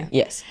 Okay.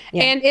 Yes.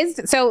 Yeah. And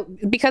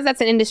because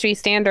that's an industry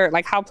standard,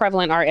 like how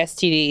prevalent are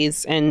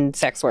STDs in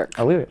sex work?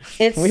 Oh, we were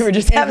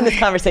just having this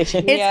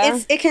conversation.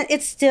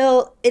 It's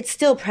still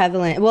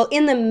prevalent. Well,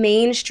 in the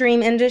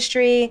mainstream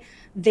industry,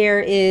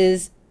 there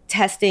is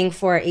testing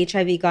for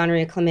HIV,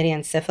 gonorrhea, chlamydia,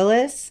 and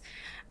syphilis.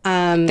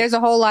 There's a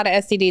whole lot of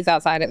STDs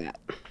outside of that.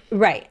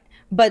 Right.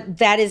 But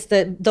those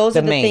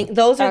are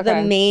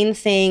the main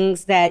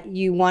things that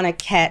you want to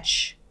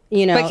catch.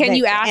 But can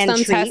you ask them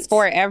test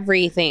for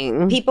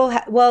everything?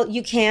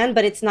 You can,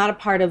 but it's not a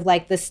part of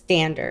like the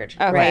standard,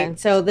 right?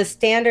 So the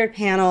standard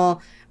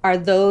panel are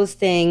those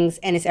things,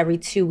 and it's every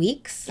 2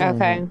 weeks.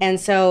 Okay. And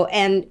so,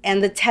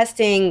 and the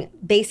testing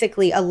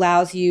basically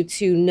allows you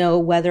to know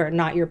whether or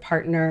not your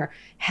partner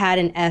had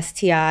an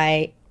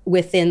STI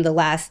within the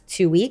last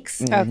 2 weeks,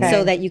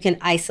 so that you can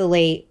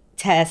isolate,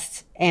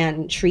 test,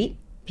 and treat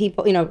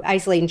people,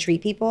 isolate and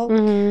treat people,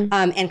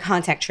 and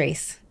contact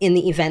trace in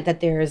the event that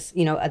there's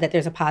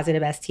a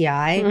positive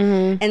STI.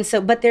 And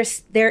so, but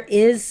there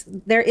is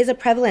a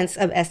prevalence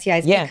of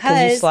STIs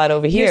because you slide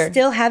over here. You're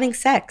still having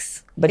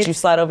sex. But you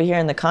slide over here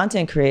in the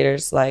content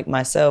creators like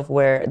myself,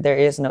 where there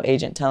is no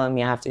agent telling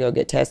me I have to go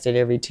get tested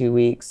every 2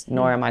 weeks,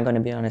 nor am I going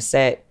to be on a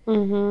set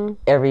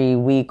every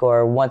week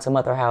or once a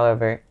month or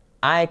however.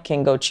 I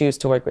can go choose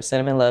to work with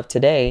Cinnamon Love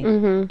today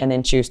and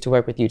then choose to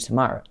work with you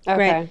tomorrow.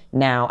 Okay. Right.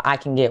 Now, I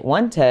can get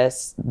one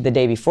test the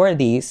day before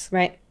these.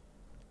 Right.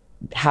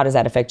 How does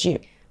that affect you?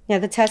 Yeah,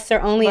 the tests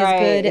are only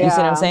as good. You see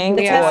what I'm saying?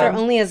 The tests are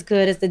only as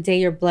good as the day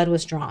your blood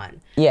was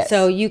drawn. Yes.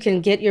 So you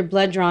can get your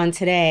blood drawn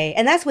today,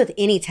 and that's with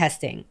any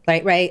testing,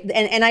 right?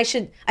 And I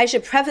should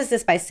preface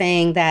this by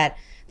saying that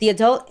the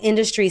adult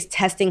industry's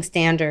testing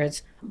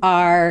standards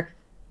are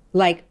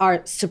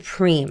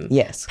supreme.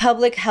 Yes.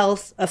 Public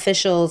health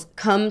officials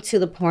come to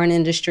the porn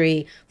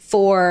industry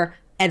for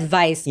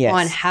advice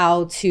on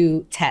how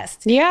to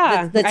test.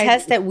 Yeah. The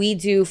test that we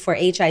do for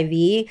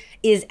HIV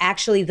is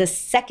actually the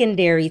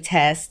secondary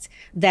test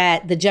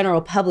that the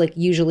general public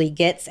usually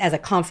gets as a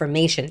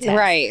confirmation test.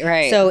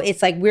 Right. So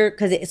it's like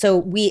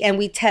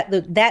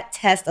that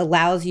test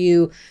allows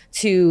you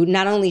to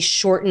not only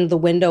shorten the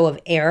window of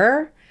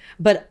error,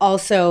 but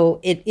also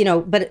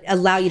but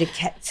allow you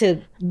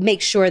to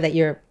make sure that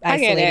you're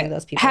isolating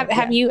those people.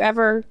 Have you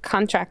ever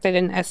contracted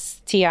an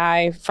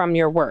STI from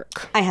your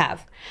work? I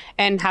have.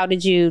 And how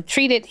did you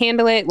treat it,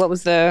 handle it? What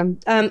was the...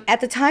 At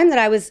the time that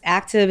I was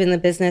active in the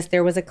business,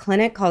 there was a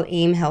clinic called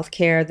AIM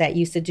Healthcare that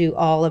used to do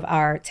all of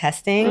our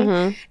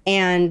testing.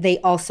 And they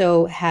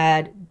also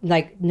had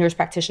like nurse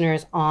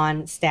practitioners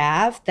on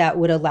staff that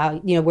would allow,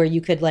 where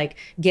you could like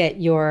get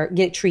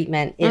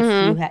treatment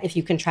if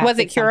you contracted. Was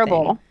it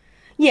curable? Something.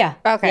 Yeah.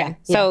 Okay. Yeah.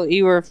 So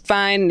you were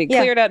fine. It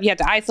cleared up. You had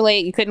to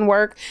isolate. You couldn't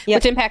work,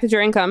 which impacted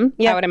your income,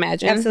 I would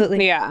imagine.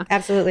 Absolutely. Yeah.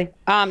 Absolutely.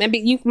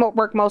 You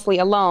work mostly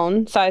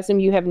alone, so I assume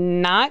you have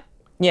not.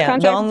 Yeah.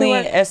 The only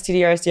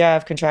STD or STI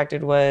I've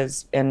contracted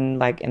was in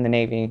the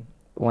Navy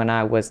when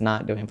I was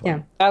not doing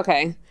porn. Yeah.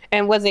 Okay.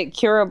 And was it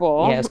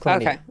curable? Yeah, it was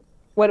chlamydia. Okay.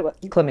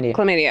 What? Chlamydia.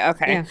 Chlamydia.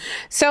 Okay. Yeah.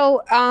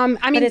 So,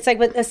 but it's like,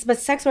 but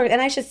sex work,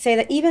 and I should say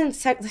that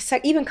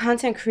even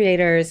content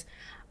creators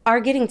are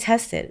getting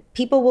tested.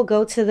 People will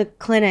go to the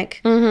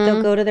clinic,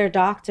 they'll go to their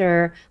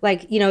doctor.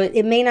 Like,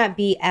 it may not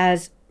be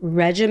as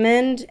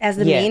regimented as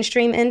the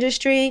mainstream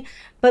industry,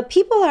 but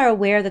people are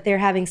aware that they're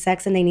having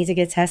sex and they need to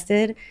get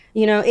tested.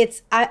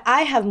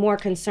 I have more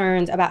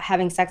concerns about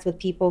having sex with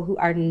people who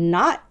are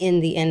not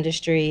in the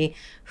industry,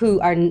 who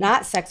are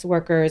not sex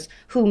workers,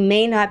 who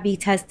may not be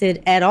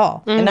tested at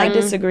all. And I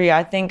disagree.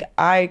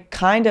 I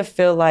kind of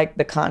feel like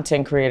the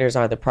content creators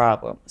are the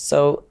problem.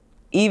 So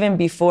even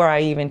before I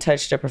even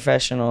touched a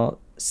professional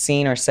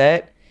scene or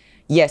set,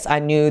 yes, I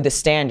knew the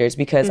standards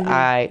because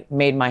I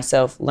made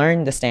myself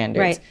learn the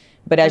standards. Right.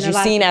 But as you've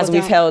seen, as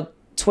we've held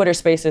Twitter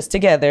spaces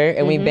together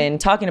and we've been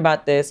talking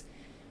about this,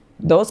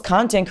 those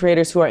content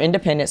creators who are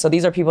independent, so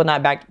these are people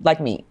not backed like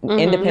me,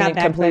 independent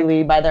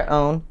completely by their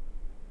own,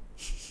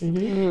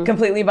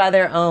 completely by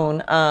their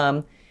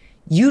own.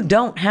 You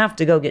don't have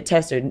to go get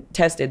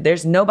tested.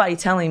 There's nobody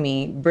telling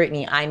me,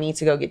 Brittany, I need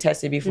to go get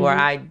tested before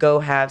I go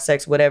have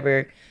sex,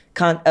 whatever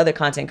other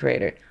content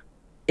creator.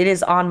 It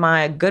is on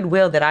my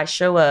goodwill that I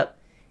show up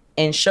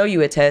and show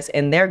you a test,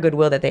 and their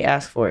goodwill that they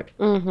ask for it.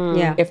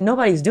 Yeah. If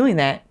nobody's doing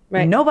that,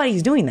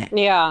 nobody's doing that.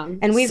 Yeah.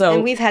 And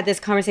we've had this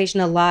conversation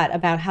a lot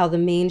about how the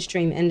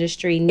mainstream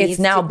industry needs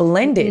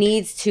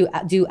to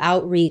do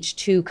outreach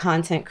to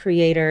content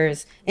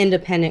creators,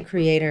 independent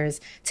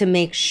creators, to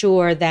make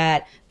sure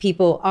that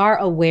people are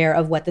aware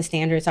of what the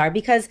standards are,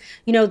 because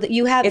if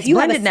you have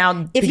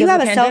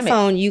a cell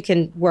phone, you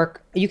can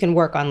work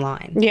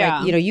online.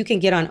 Yeah. Like, you can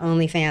get on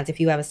OnlyFans if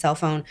you have a cell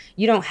phone.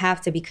 You don't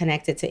have to be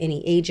connected to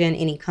any agent,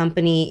 any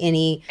company,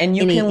 and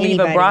you can leave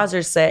a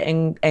browser set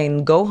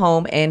and go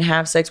home and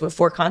have sex with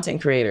 4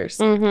 content creators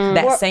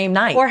that same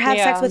night, or have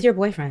sex with your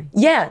boyfriend.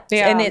 And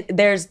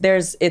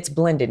it's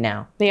blended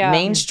now.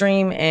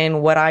 Mainstream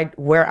and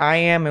where I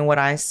am and where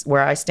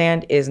I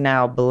stand is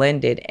now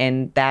blended,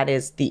 and that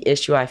is the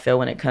issue I feel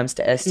when it comes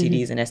to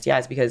STDs and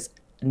STIs, because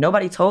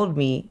nobody told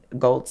me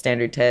gold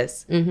standard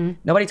tests.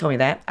 Nobody told me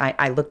that.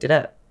 I looked it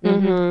up.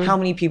 How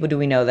many people do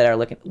we know that are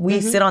looking?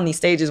 We sit on these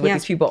stages with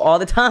these people all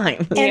the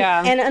time.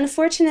 And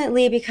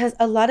unfortunately, because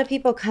a lot of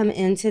people come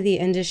into the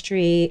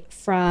industry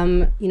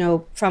from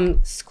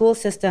school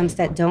systems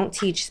that don't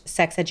teach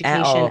sex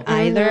education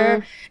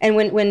either. And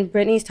when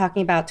Brittany's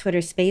talking about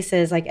Twitter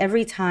Spaces, like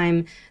every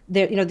time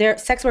their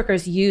sex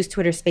workers use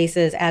Twitter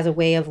Spaces as a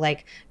way of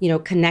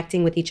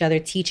connecting with each other,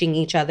 teaching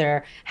each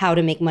other how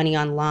to make money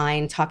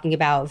online, talking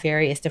about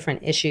various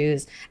different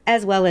issues,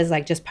 as well as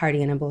just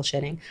partying and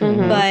bullshitting.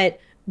 But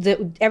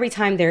every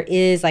time there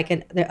is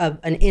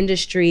an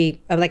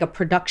industry of a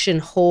production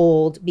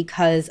hold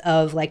because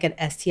of an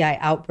STI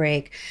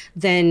outbreak,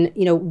 then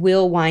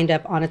we'll wind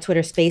up on a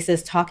Twitter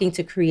Spaces talking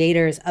to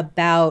creators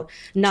about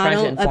trying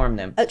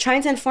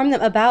to inform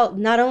them about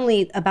not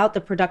only about the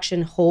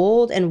production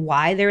hold and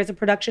why there is a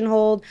production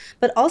hold,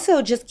 but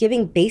also just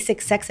giving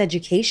basic sex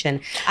education.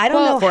 I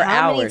don't know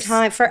how many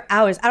times for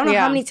hours. I don't know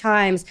how many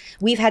times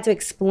we've had to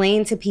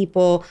explain to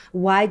people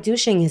why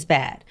douching is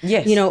bad.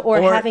 Yes.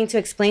 Or having to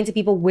explain to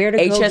people where to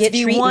go get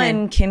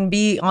treatment. HSV1 can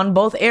be on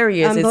both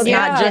areas. It's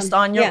not just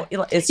on your...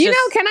 It's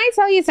just, can I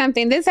tell you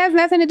something? This has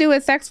nothing to do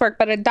with sex work,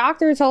 but a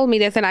doctor told me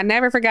this and I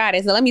never forgot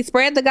it. So let me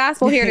spread the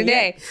gospel here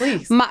today.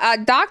 Please. A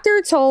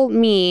doctor told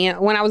me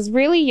when I was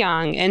really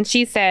young, and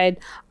she said,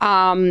 we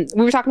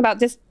were talking about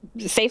just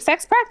safe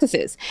sex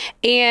practices.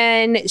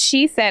 And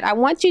she said, I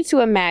want you to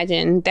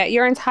imagine that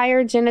your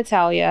entire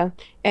genitalia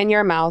and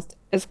your mouth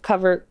is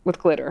covered with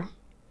glitter.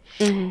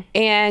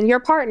 And your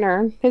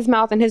partner, his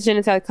mouth and his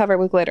genitalia covered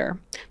with glitter.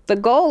 The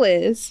goal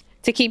is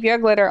to keep your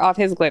glitter off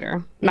his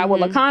glitter. Now,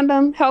 will a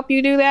condom help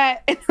you do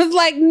that? It was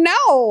like,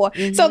 no.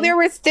 So there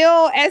were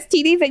still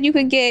STDs that you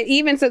could get,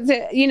 even if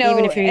you're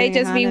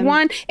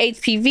HSV1,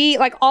 HPV,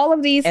 like all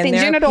of these things,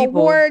 genital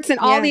warts and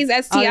all these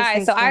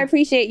STIs. So I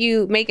appreciate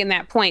you making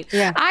that point.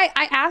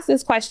 I asked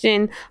this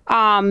question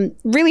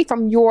really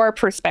from your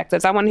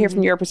perspectives. I want to hear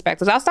from your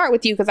perspectives. I'll start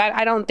with you because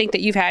I don't think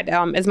that you've had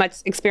as much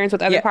experience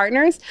with other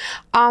partners.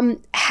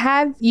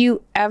 Have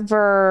you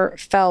ever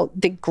felt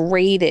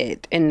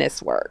degraded in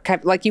this work?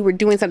 Like you were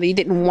doing something you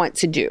didn't want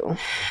to do?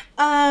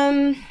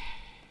 I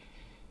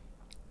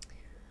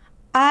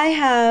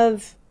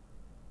have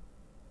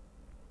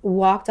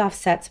walked off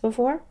sets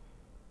before.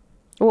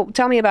 Well,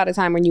 tell me about a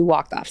time when you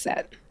walked off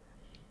set.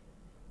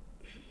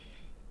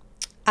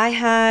 I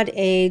had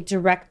a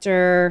black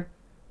director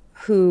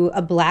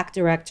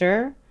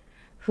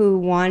who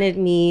wanted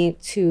me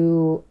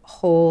to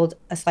hold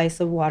a slice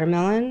of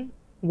watermelon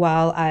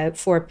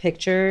for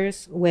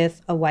pictures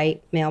with a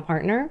white male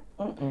partner.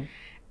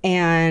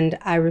 And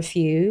I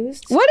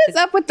refused. What is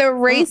up with the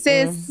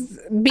racist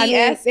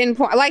BS in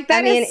porn? Like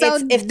that is so.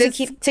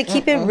 To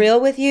keep it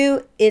real with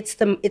you, it's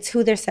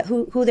who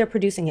they're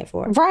producing it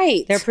for.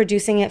 Right. They're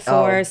producing it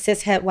for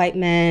cishet white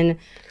men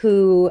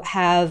who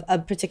have a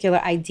particular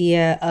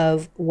idea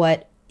of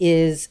what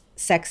is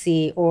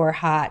sexy or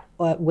hot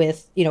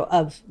with,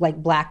 of like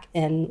Black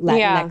and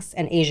Latinx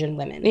and Asian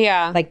women.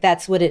 Yeah. Like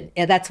that's what it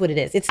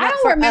is. It's not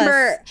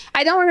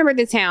I don't remember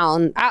the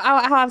town.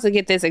 I'll have to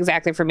get this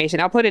exact information.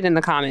 I'll put it in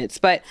the comments.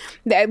 But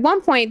at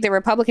one point, the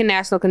Republican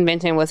National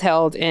Convention was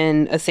held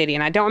in a city,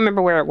 and I don't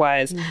remember where it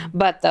was,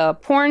 but the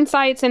porn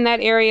sites in that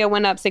area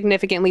went up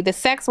significantly. The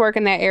sex work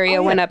in that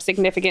area went up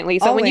significantly.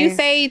 So when you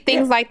say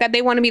things like that,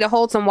 they wanted me to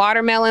hold some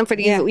watermelon for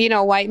these,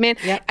 white men.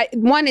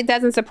 One, it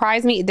doesn't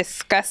surprise me. It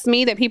disgusts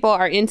me that people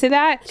are into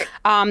that.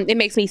 It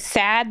makes me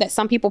sad that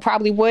some people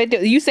probably would.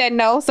 You said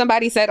no.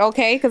 Somebody said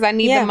okay because I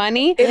need the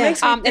money. It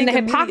makes me think and the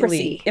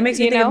hypocrisy. It makes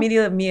me think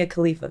immediately of Mia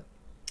Khalifa.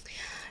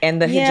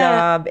 And the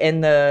hijab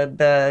and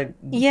the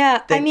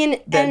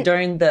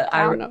during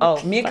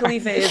the Mia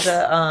Khalifa is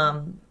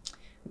a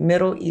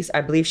Middle East.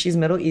 I believe she's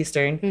Middle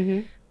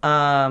Eastern.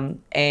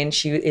 And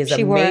she is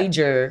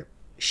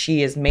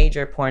she is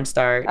major porn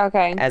star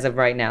as of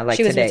right now. Like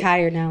she was today.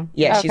 Retired now.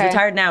 Yeah, she's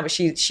retired now, but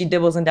she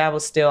dibbles and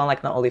dabbles still on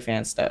like the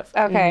OnlyFans stuff.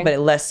 Okay. But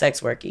less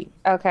sex worky.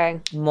 Okay.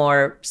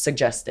 More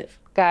suggestive.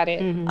 Got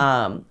it.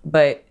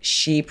 But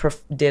she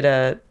did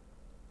a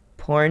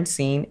porn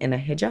scene in a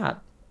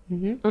hijab.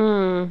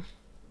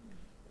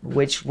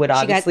 Which would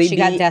obviously she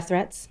got death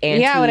threats.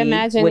 I would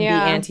imagine. Would be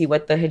anti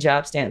what the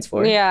hijab stands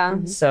for. Yeah.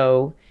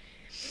 So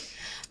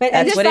but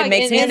that's what it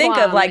makes me think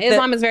of. Like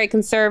Islam is very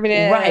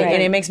conservative, right?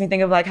 And it makes me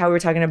think of like how we were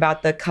talking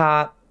about the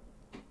cop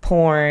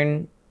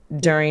porn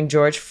during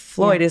George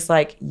Floyd. It's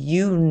like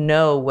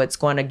what's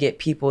going to get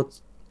people.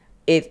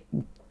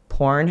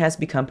 Porn has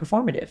become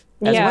performative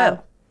as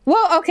well.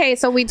 Well, okay,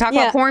 so we talk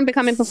about porn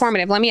becoming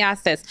performative. Let me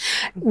ask this.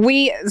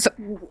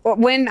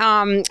 When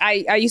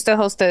I used to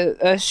host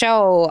a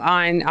show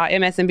on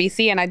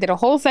MSNBC, and I did a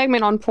whole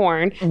segment on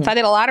porn. So I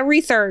did a lot of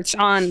research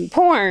on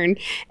porn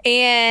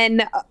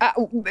and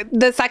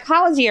the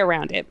psychology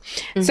around it.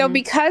 So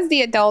because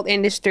the adult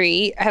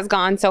industry has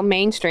gone so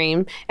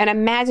mainstream, and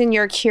imagine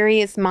your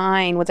curious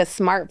mind with a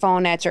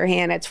smartphone at your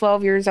hand at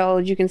 12 years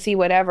old, you can see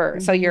whatever.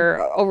 So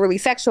you're overly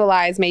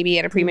sexualized maybe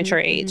at a premature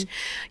age.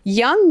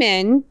 Young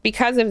men,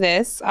 because of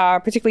this,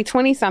 particularly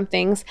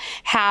 20-somethings,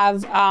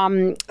 have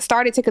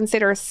started to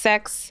consider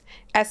sex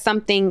as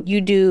something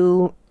you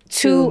do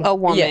to a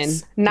woman,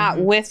 not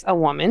with a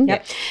woman.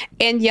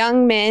 And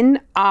young men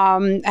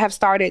have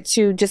started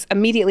to just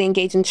immediately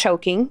engage in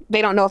choking.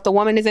 They don't know if the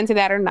woman is into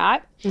that or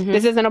not.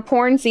 This isn't a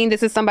porn scene.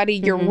 This is somebody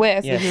you're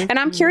with. And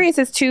I'm curious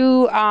as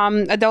to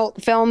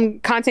adult film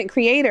content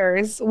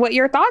creators, what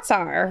your thoughts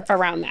are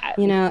around that.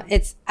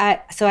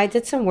 So I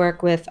did some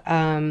work with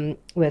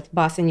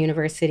Boston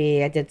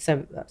University. I did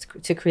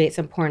to create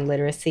some porn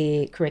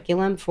literacy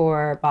curriculum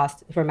for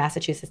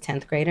Massachusetts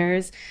 10th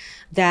graders.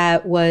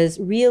 That was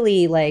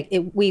really like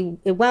it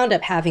wound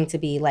up having to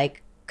be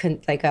like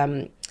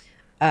consent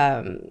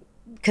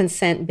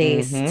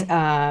based,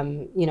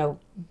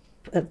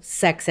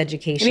 sex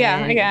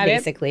education,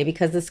 basically,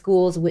 because the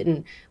schools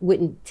wouldn't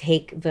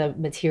take the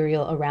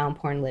material around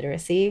porn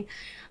literacy.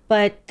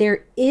 But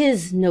there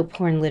is no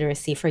porn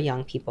literacy for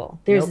young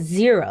people. There's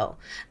zero.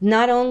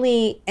 Not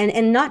only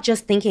and not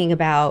just thinking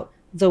about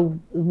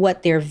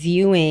what they're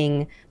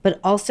viewing, but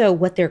also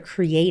what they're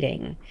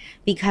creating,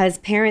 because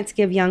parents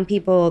give young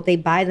people, they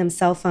buy them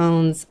cell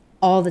phones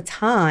all the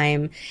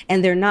time,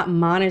 and they're not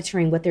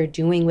monitoring what they're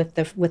doing with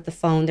the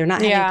phone. They're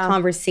not having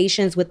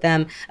conversations with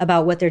them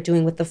about what they're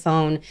doing with the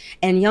phone.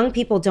 And young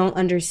people don't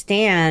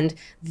understand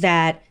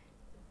that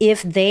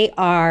if they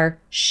are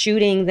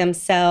shooting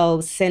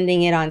themselves,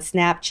 sending it on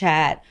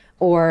Snapchat,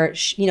 or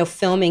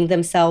filming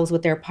themselves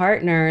with their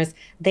partners,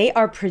 they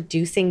are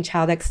producing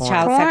child sexual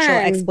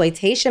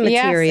exploitation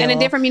material. Yes, and in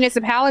different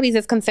municipalities,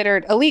 it's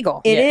considered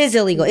illegal. It is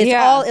illegal. It's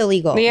all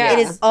illegal. It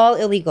is all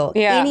illegal.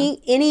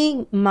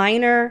 Any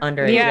minor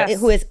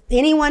underage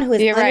anyone who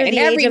is under the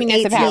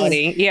age of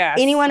 18,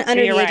 anyone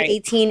under the age of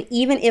 18,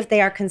 even if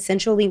they are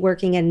consensually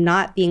working and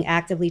not being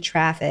actively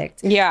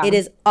trafficked, it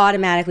is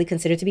automatically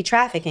considered to be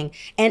trafficking,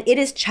 and it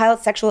is child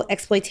sexual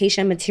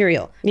exploitation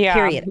material.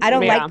 Period. I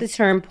don't like the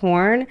term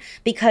porn,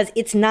 because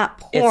it's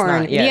not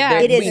porn. It's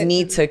not, we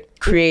need to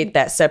create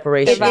that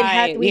separation.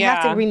 We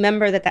have to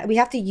remember that we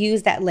have to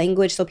use that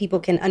language so people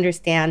can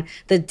understand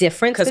the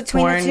difference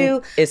between the two.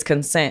 Porn is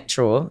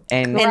consensual,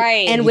 and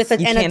with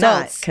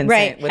adults,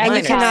 right? With and minors.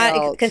 you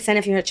cannot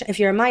consent if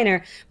you're a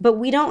minor. But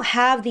we don't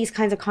have these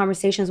kinds of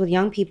conversations with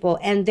young people,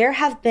 and there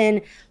have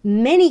been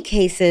many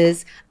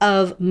cases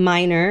of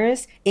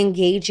minors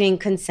engaging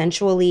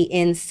consensually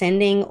in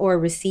sending or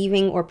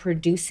receiving or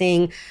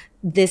producing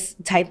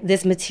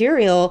this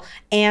material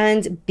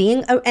and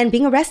being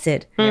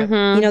arrested. You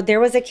know, there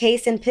was a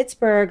case in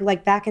Pittsburgh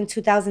like back in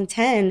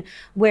 2010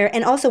 where,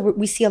 and also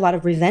we see a lot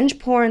of revenge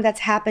porn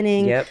that's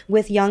happening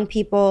with young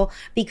people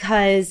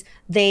because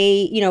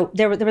they, you know,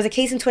 there was a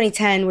case in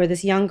 2010 where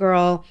this young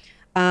girl,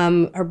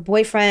 her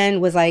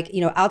boyfriend was like,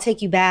 you know, I'll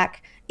take you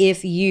back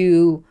if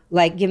you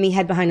like give me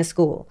head behind the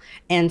school.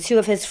 And two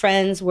of his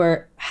friends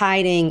were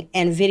hiding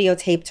and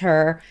videotaped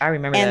her. I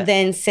remember and that.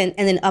 then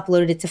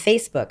uploaded it to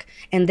Facebook.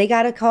 And they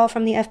got a call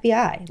from the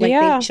FBI. Like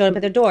they showed up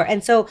at their door.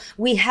 And so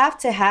we have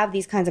to have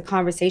these kinds of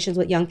conversations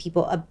with young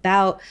people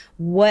about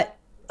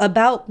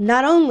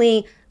not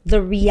only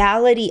the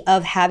reality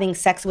of having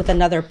sex with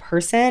another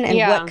person and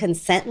what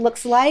consent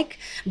looks like,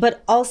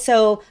 but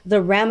also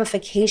the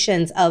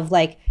ramifications of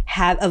like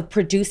of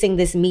producing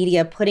this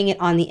media, putting it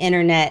on the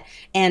internet,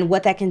 and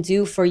what that can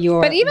do for your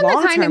But even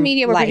the kind of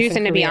media we're life producing,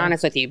 and to be career.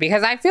 honest with you,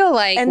 because I feel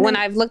like when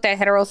I've looked at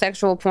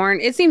heterosexual porn,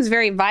 it seems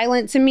very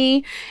violent to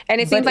me,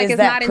 and it seems like it's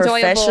not enjoyable.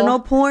 Is that professional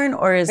porn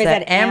or is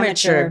that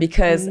amateur?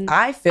 Because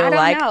I feel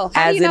like know.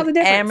 How do as you know the an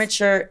difference?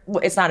 amateur,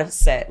 well, it's not a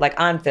set. Like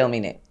I'm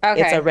filming it.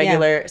 Okay. It's a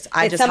regular. It's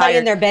I just somebody hired,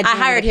 in their bedroom I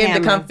hired with a him to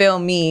camera. come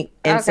film me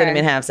and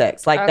Cinnamon have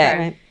sex like that.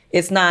 Right.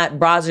 It's not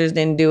Browsers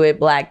didn't do it,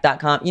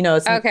 black.com. You know,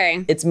 it's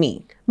it's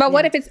me. But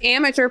what if it's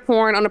amateur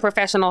porn on a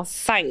professional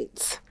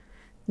site?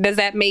 Does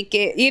that make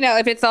it, you know,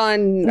 if it's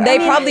on... They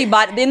probably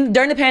bought,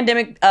 during the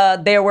pandemic,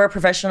 there were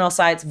professional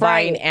sites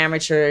buying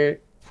amateur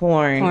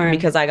porn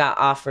because I got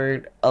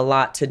offered a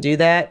lot to do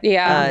that.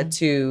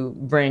 To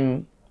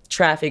bring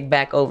traffic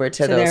back over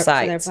to those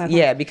sites.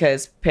 Yeah,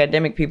 because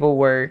pandemic people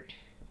were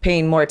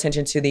paying more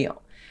attention to the...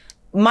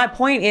 My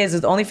point is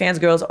OnlyFans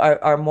girls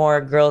are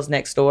more girls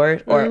next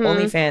door, or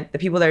OnlyFans, the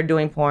people that are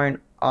doing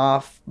porn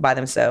off by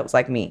themselves,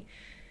 like me.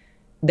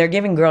 They're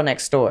giving girl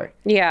next door.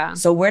 Yeah.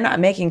 So we're not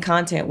making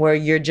content where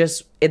you're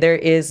just, there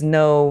is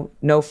no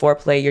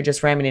foreplay. You're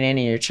just ramming it in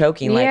and you're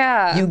choking.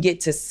 Like you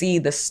get to see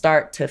the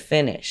start to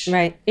finish.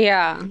 Right.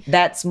 Yeah.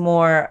 That's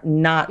more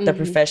not the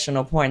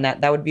professional porn.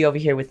 That would be over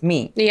here with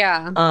me.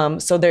 Yeah.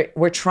 So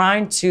we're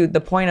trying to, the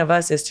point of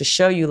us is to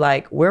show you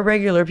like we're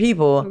regular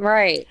people.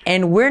 Right.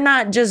 And we're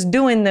not just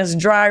doing this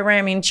dry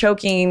ramming,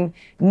 choking,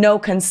 no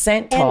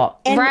consent talk.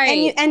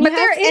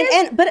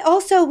 But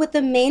also with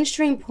the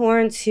mainstream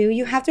porn too,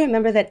 you have to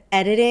remember that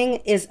editing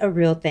is a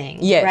real thing.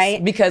 Yes,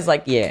 right? because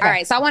like, All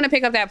right, so I want to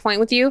pick up that point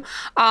with you,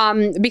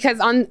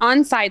 because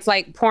on sites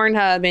like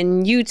Pornhub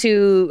and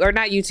YouTube, or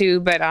not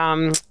YouTube, but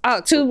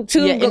Tube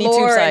galore, any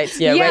tube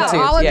sites,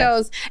 all of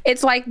those.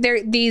 It's like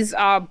these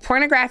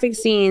pornographic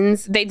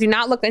scenes. They do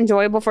not look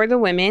enjoyable for the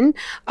women.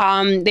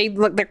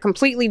 They're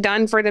completely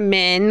done for the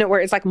men, where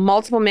it's like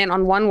multiple men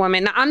on one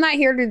woman. Now, I'm not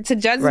here to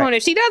judge this woman.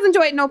 If she does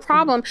enjoy it, no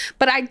problem.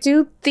 But I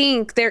do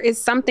think there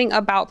is something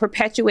about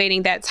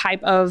perpetuating that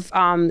type of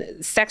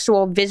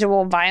sexual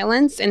visual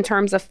violence in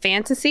terms of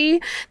fantasy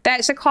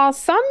that should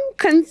cause some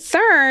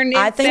concern.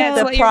 I think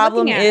the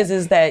problem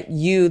is that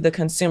you, the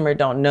consumer,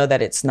 don't know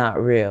that it's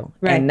not real.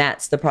 Right. And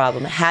that's the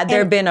problem. Had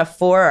there been a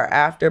before or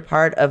after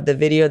part of the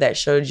video that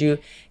showed you,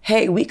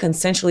 hey, we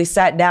consensually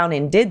sat down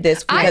and did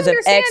this because of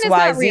X,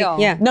 Y, Z.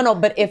 Yeah. No,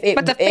 but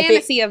but the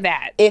fantasy of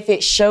that. If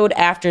it showed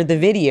after the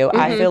video,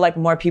 I feel like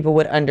more people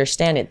would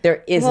understand it.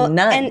 There is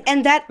none.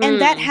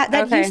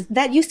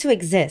 That used to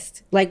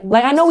exist. Like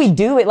I know we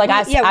do it. Like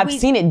I've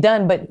seen it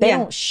done, but they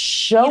don't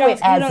show it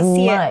as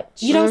much.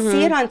 You don't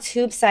see it on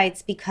tube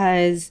sites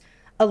because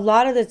a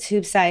lot of the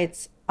tube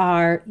sites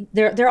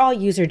they're all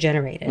user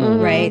generated,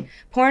 right?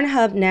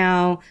 Pornhub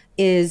now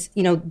is,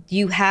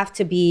 you have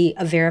to be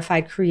a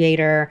verified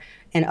creator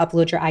and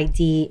upload your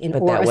ID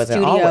or a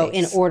studio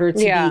in order to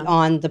be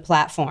on the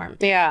platform.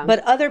 Yeah. But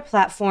other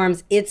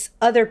platforms, it's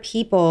other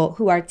people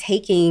who are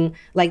taking,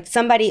 like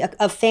somebody,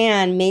 a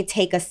fan may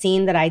take a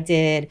scene that I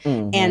did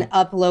and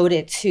upload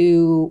it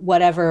to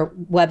whatever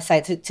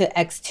website, to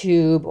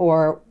Xtube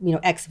or,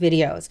 X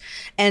videos.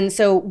 And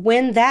so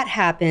when that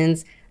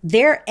happens,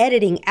 they're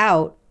editing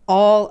out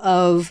all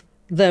of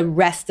the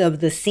rest of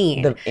the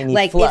scene.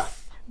 Like fluff.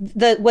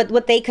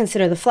 What they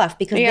consider the fluff,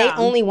 because they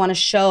only want to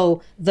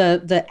show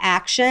the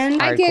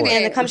action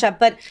and the cum shot.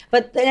 But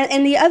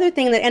the other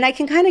thing and I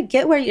can kind of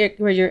get what you're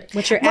asking.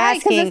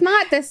 Because it's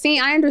not the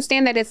scene. I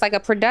understand that it's like a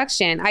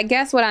production. I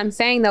guess what I'm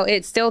saying though,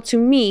 it still to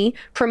me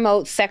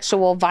promotes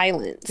sexual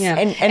violence. Yeah.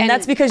 And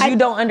that's because you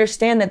don't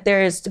understand that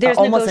there's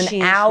almost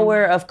an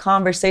hour of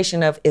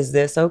conversation of, is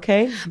this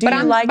okay? But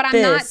I'm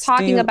not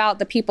talking about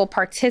the people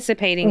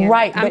participating in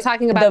it. I'm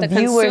talking about the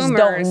viewers consumers.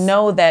 Don't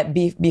know that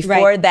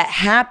before that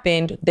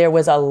happened, there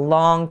was a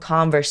long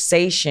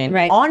conversation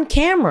on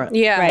camera.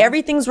 Yeah.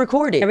 Everything's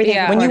recorded.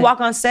 When you walk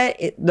on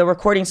set, the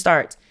recording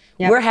starts.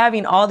 Yep. We're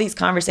having all these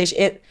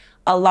conversations.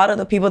 A lot of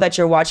the people that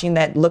you're watching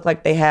that look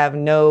like they have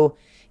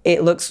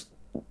it looks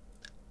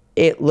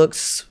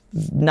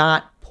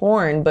not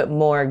porn, but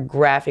more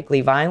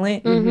graphically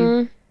violent.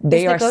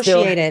 They are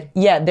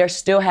they're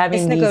still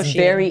having these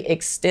very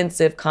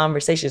extensive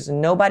conversations.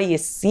 Nobody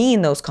is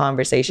seeing those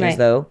conversations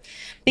though.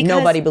 Because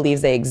nobody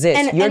believes they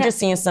exist. You're just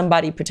seeing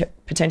somebody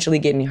potentially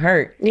getting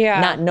hurt,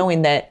 not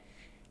knowing that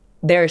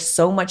there's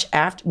so much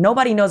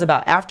nobody knows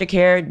about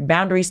aftercare,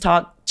 boundaries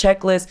talk,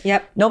 checklist.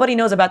 Yep. Nobody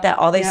knows about that.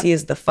 All they see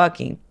is the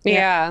fucking.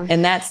 Yeah.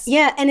 And that's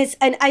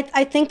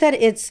I think that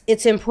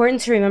it's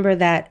important to remember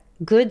that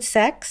good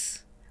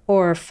sex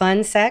or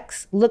fun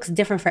sex looks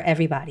different for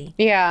everybody.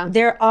 Yeah.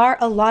 There are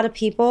a lot of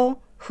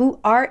people who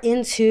are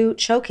into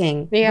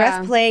choking.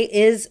 Breast play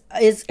is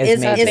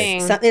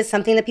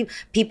something that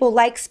people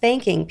like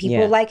spanking.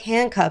 People like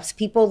handcuffs.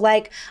 People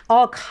like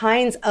all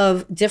kinds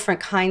of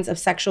different kinds of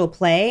sexual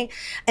play.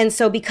 And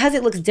so because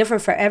it looks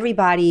different for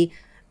everybody,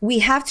 we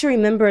have to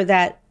remember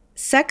that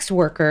sex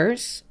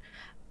workers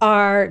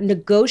are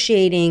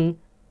negotiating.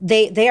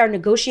 They are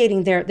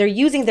negotiating they're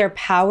using their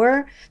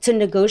power to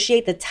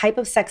negotiate the type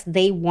of sex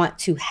they want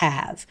to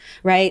have,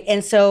 right?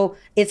 And so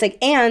it's like,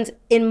 and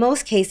in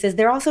most cases,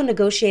 they're also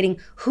negotiating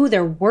who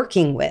they're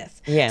working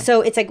with. Yeah.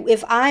 So it's like,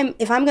 if I'm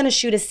going to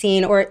shoot a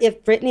scene, or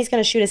if Brittany's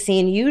going to shoot a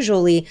scene,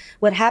 usually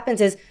what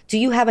happens is, do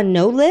you have a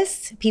no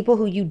list? People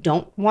who you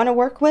don't want to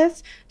work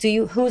with?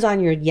 Who's on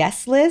your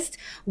yes list?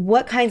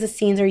 What kinds of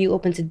scenes are you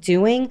open to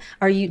doing?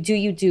 Do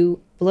you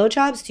do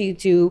blowjobs? Do you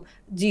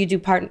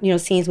do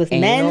scenes with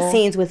men,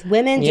 scenes with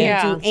women? Do you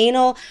do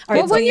anal?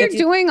 Well, when you're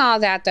doing all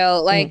that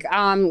though, like,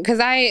 because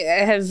I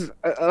have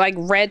like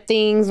read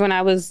things when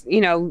I was,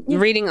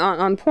 reading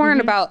on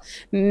porn about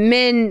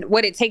men,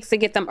 what it takes to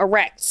get them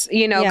erect,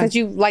 because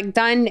you've like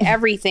done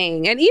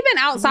everything. And even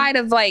outside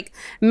of like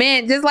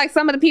men, just like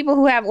some of the people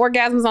who have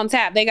orgasms on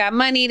tap, they got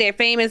money, they're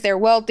famous, they're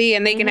wealthy,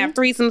 and they can have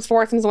threesomes,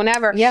 foursomes,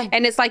 whenever. Yeah.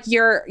 And it's like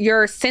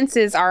your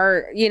senses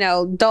are,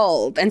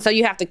 dulled. And so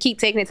you have to keep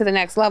taking it to the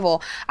next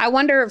level. I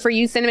wonder for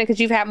you, Sinnamon, because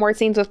you've had more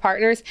scenes with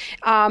partners,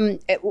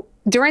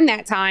 during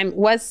that time,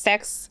 was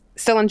sex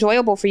still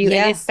enjoyable for you?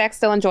 Yeah. And is sex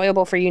still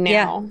enjoyable for you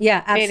now?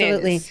 Yeah,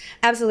 absolutely.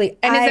 Absolutely.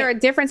 And is there a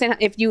difference in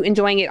if you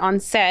enjoying it on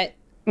set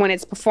when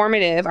it's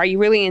performative? Are you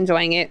really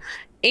enjoying it?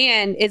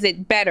 And is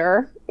it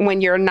better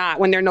when you're not,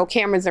 when there are no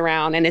cameras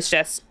around and it's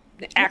just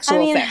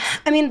actual sex?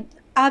 I mean,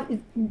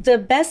 the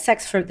best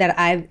sex that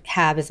I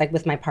have is like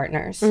with my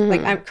partners.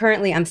 Like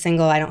I'm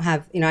single. I don't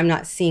have, I'm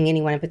not seeing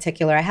anyone in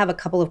particular. I have a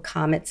couple of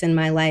comets in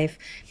my life,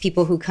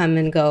 people who come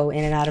and go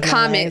in and out of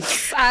my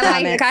life.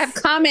 I have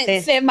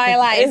comets in my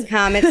life.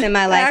 Comets in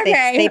my life.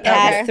 Okay. They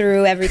pass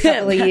through every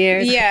couple of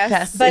years.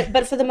 Yes.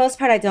 But for the most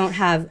part, I don't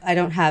have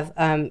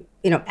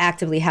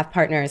actively have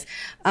partners.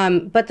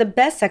 But the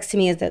best sex to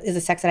me is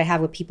the sex that I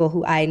have with people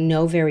who I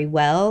know very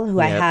well, who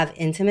I have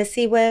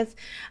intimacy with.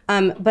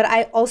 But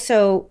I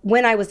also,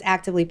 when I was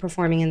actively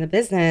performing in the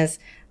business,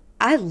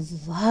 I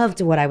loved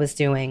what I was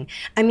doing.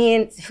 I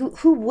mean,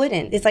 who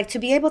wouldn't? It's like to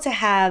be able to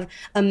have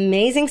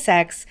amazing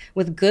sex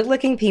with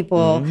good-looking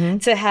people,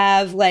 to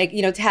have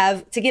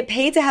to get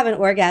paid to have an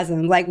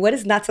orgasm. Like, what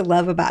is not to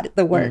love about it?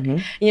 The work,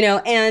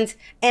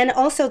 and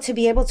also to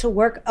be able to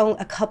work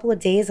a couple of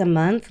days a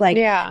month. Like,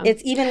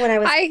 it's even when I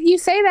was. You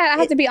say that, I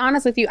have to be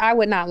honest with you. I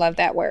would not love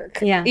that work.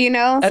 Yeah,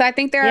 so I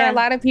think there are a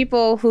lot of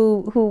people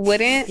who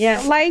wouldn't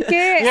like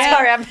it.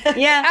 Sorry, I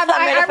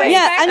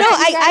know.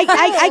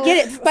 I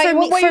get it. For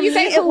me,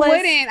 say who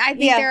wouldn't, I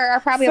think there are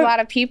probably a lot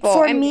of people.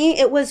 For me,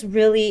 it was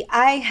really,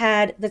 I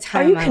had the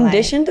time of my life. Are you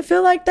conditioned to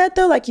feel like that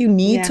though? Like you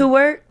need to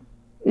work?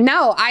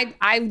 No,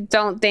 I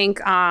don't think.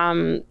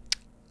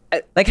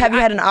 Like, have you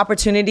had an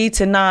opportunity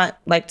to not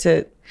like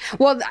to?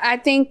 Well, I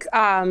think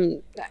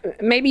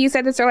maybe you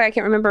said this earlier. I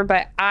can't remember,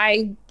 but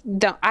I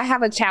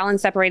have a challenge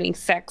separating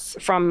sex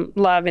from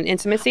love and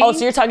intimacy. Oh,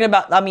 so you're talking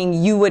about,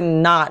 you would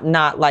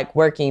not like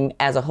working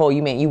as a whole.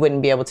 You meant you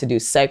wouldn't be able to do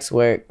sex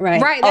work.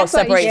 Right. Oh,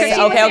 separate. Okay.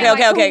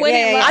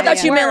 I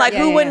thought you meant like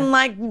who wouldn't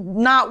like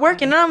not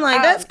working. And I'm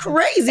like, that's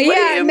crazy. What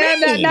do you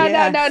mean? No.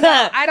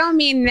 I don't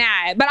mean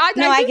that. But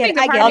I get it.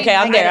 Okay,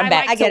 I'm there. I'm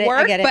back. I get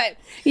it. But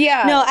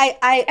yeah. No,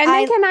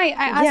 I can I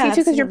ask you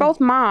too, because you're both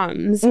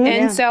moms.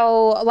 And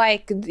so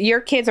like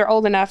your kids are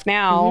old enough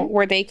now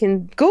where they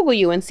can Google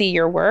you and see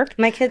your work.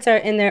 My kids are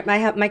in there.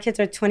 My kids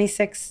are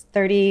 26,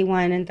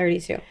 31, and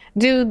 32.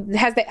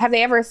 Have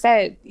they ever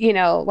said,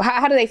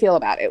 how do they feel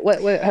about it?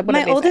 What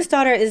my oldest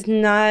daughter is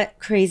not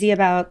crazy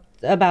about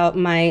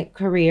my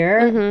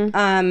career.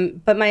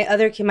 But my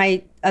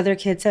other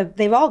kids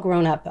they've all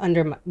grown up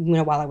under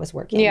while I was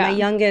working. My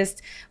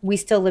youngest, we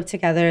still live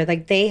together.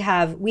 Like we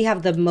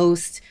have the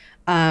most.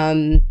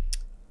 I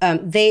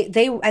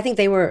think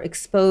they were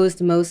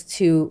exposed most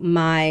to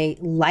my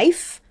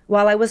life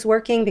while I was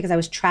working because I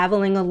was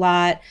traveling a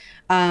lot.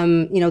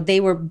 They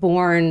were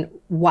born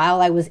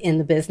while I was in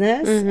the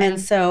business. And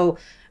so,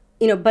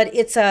 but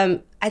it's,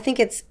 I think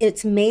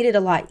it's made it a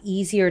lot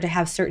easier to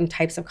have certain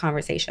types of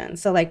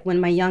conversations. So like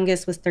when my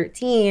youngest was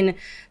 13,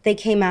 they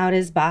came out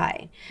as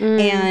bi.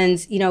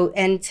 And,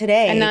 and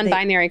today. And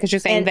non-binary, because you're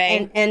saying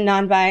they. And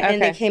non-binary,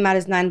 and they came out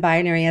as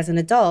non-binary as an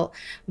adult.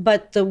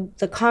 But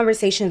the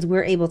conversations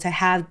we're able to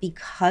have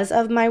because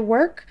of my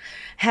work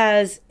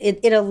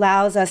it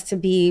allows us to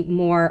be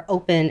more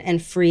open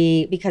and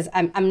free, because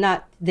I'm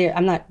not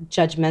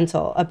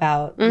judgmental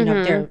about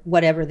their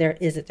whatever there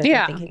is that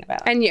they're thinking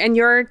about. And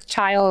your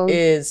child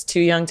is too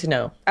young to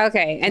know.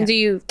 Okay. And do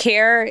you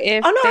care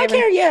if? Oh no, I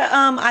care. Yeah.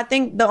 I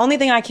think the only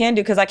thing I can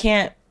do, because I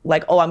can't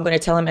like, oh, I'm going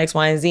to tell him X,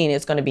 Y, and Z, and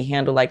it's going to be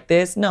handled like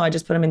this. No, I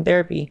just put him in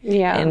therapy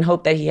and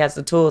hope that he has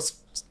the tools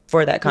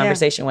for that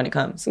conversation when it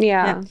comes.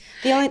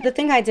 The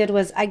thing I did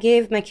was I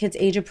gave my kids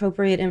age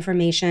appropriate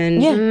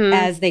information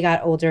as they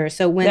got older.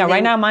 So when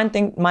right now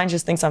mine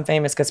just thinks I'm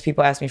famous because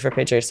people ask me for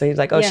pictures. So he's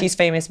like, oh, she's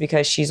famous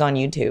because she's on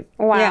YouTube.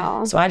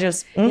 Wow. So I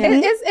just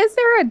is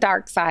there a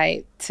dark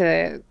side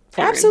to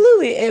porn?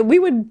 Absolutely. We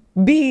would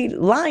be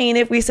lying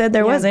if we said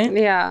there wasn't.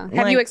 Yeah.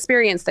 Have you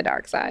experienced the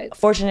dark side?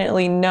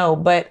 Fortunately, no,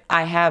 but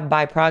I have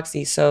by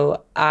proxy.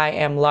 So I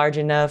am large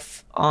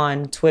enough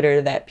on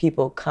Twitter that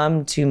people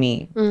come to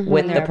me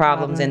with the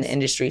problems in the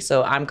industry.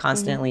 So I'm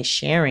constantly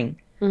sharing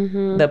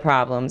the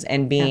problems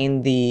and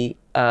being the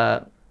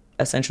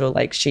essential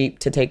like sheep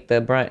to take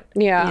the brunt.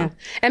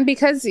 And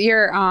because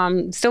you're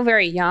still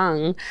very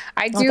young,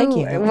 I do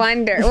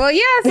wonder. Well,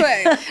 yes,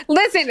 but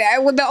listen,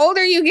 the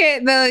older you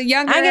get, the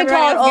younger I get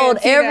called old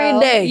every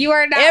day. You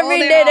are not every old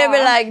day. at They all. be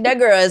like, that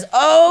girl is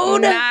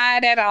old.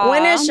 Not at all.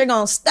 When is she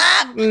gonna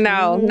stop?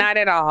 No, not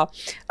at all.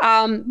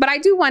 But I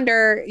do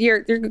wonder.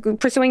 You're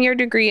pursuing your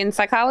degree in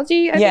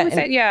psychology. I think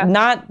we said,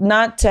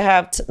 Not to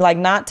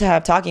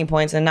have talking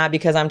points, and not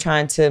because I'm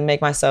trying to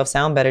make myself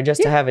sound better,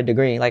 just to have a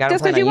degree. Like I don't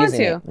plan on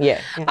using it.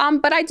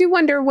 But I do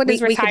wonder, what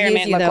does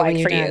retirement look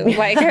like for you?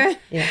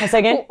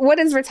 Like, what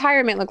does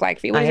retirement look like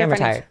for you? I am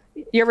retired.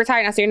 You're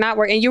retired now, so you're not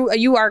working.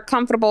 You are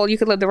comfortable. You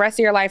could live the rest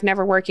of your life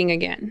never working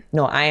again.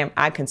 No, I am.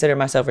 I consider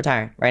myself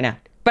retired right now.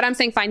 But I'm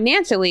saying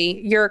financially,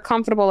 you're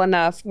comfortable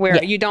enough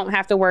where you don't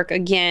have to work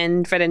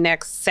again for the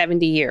next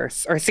 70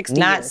 years or 60 years.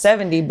 Not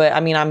 70, but I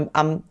mean,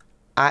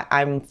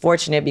 I'm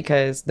fortunate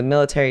because the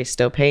military is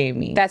still paying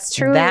me. That's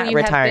true. That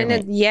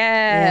retirement.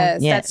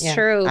 That's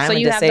true. I'm so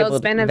you a have those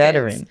benefits.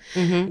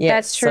 Veteran.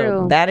 That's true.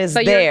 So that is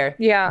there.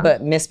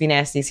 But Miss B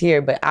Nasty's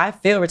here. But I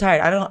feel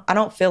retired. I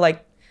don't feel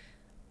like,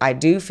 I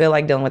do feel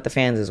like dealing with the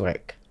fans is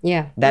work.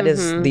 That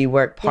is the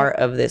work part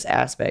of this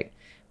aspect.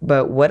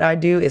 But what I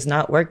do is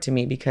not work to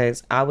me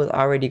because I was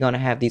already going to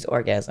have these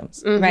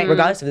orgasms,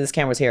 regardless if this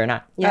camera's here or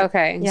not.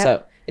 Okay.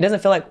 So it doesn't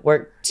feel like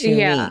work to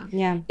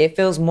me. It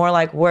feels more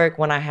like work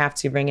when I have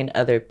to bring in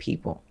other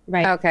people.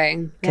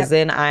 Okay. Because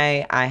then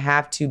I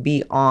have to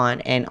be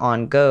on and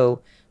on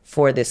go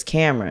for this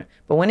camera.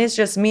 But when it's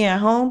just me at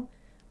home,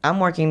 I'm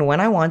working when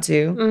I want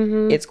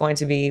to. It's going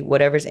to be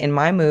whatever's in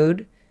my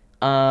mood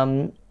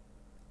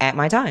at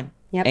my time.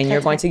 And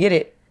you're going to get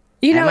it.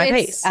 You know,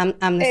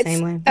 I'm the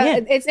same way.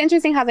 It's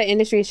interesting how the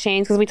industry has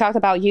changed because we talked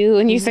about you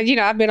and you said,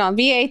 I've been on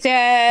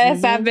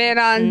VHS, I've been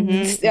on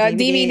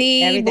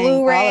DVD,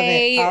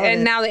 Blu-ray,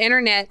 and now the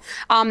internet.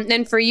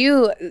 And for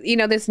you,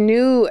 this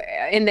new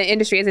in the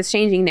industry as it's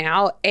changing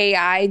now,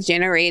 AI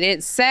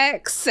generated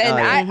sex. And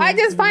I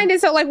just find it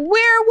so like,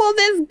 where will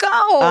this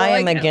go? I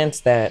am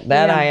against that.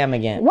 I am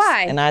against.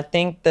 Why? And I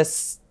think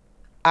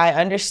I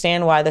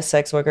understand why the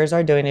sex workers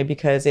are doing it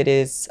because it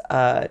is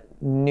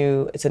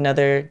new. It's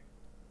another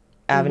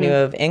avenue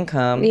of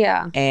income,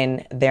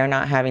 and they're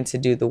not having to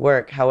do the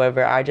work.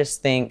 However, I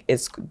just think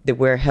it's that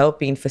we're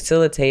helping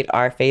facilitate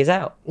our phase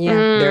out.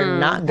 They're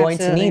not going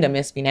to need a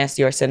Miss B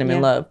Nasty or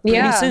Cinnamon Love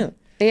pretty soon.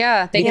 They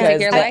can because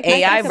figure the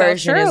AI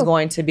version is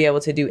going to be able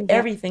to do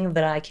everything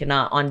that I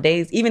cannot on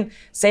days. Even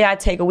say I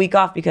take a week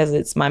off because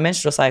it's my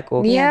menstrual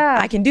cycle.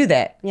 I can do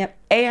that.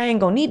 AI ain't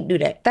gonna need to do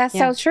that. That's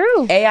so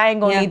true. AI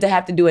ain't gonna need to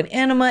have to do an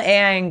enema.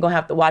 AI ain't gonna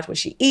have to watch what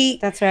she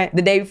eat. That's right.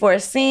 The day before a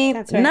scene.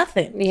 That's right.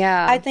 Nothing.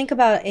 I think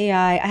about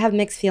AI. I have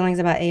mixed feelings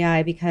about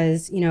AI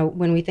because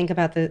when we think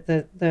about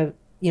the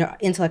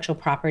intellectual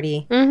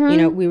property,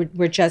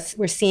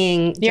 we're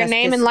seeing your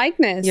name and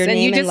likeness. Your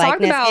name and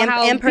likeness, about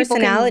how and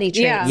personality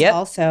traits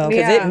also.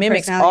 Because it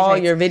mimics all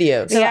your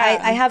videos. So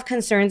I have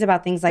concerns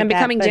about things like and that. And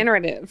becoming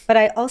generative. But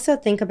I also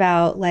think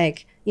about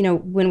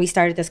when we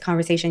started this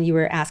conversation, you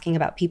were asking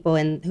about people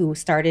who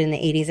started in the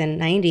 80s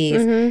and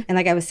 90s. And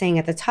like I was saying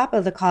at the top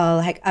of the call,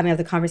 of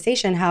the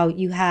conversation, how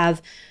you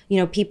have,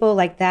 people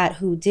like that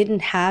who didn't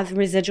have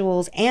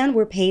residuals and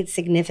were paid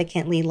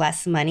significantly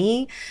less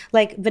money.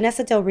 Like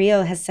Vanessa Del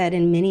Rio has said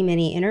in many,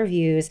 many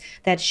interviews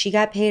that she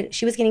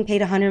was getting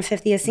paid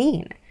 $150 a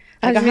scene.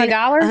 Like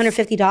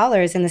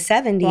 $150 in the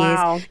 70s.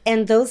 Wow.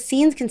 And those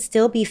scenes can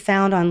still be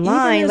found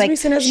online. Even as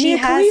recent as she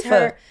has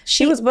her.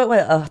 She was what,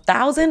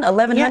 1,000,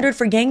 1,100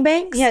 for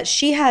gangbangs? Yeah,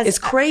 she has. It's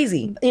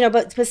crazy.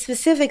 But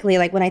specifically,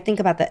 like when I think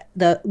about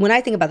the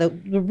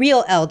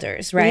real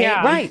elders, right?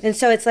 Yeah. Right. And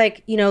so it's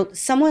like,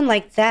 someone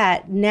like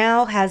that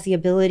now has the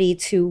ability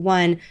to,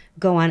 one,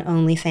 go on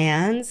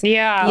OnlyFans.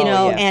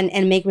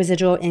 And make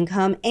residual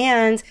income,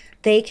 and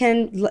they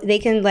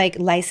can like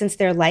license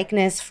their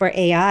likeness for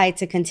AI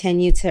to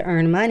continue to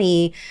earn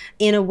money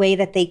in a way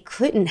that they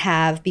couldn't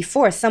have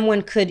before.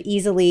 Someone could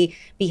easily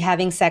be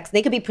having sex.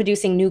 They could be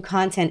producing new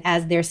content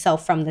as their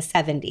self from the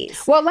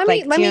 70s. Well, let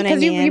me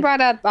because you brought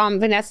up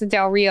Vanessa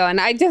Del Rio,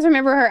 and I just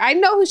remember her. I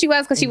know who she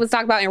was because she was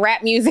talked about in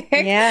rap music.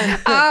 Yeah,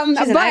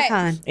 she's an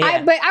icon.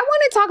 But I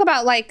want to talk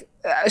about like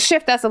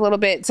shift us a little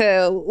bit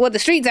to what the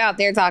streets out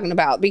there talking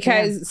about,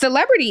 because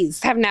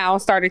celebrities have now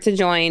started to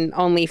join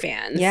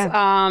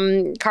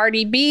OnlyFans.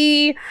 Cardi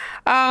B,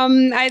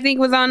 I think,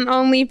 was on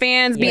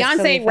OnlyFans.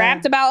 Beyonce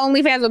rapped about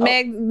OnlyFans with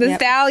Meg the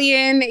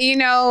Stallion. You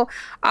know,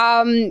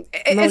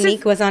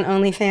 Monique was on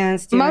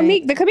OnlyFans.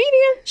 Monique, the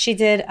comedian. She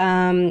did.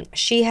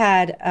 She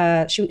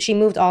had. She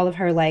moved all of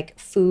her like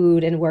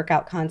food and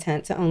workout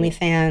content to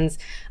OnlyFans.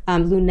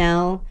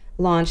 Lunel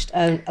launched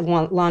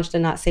a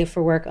not safe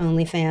for work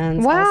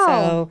OnlyFans. Wow.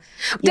 Also,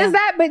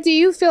 but do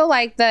you feel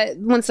like that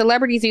when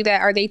celebrities do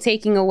that, are they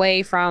taking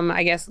away from,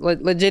 I guess,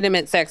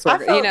 legitimate sex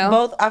work?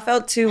 Both. I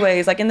felt two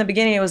ways. Like in the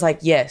beginning, it was like,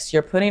 yes,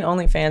 you're putting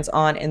OnlyFans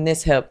on, and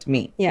this helped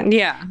me.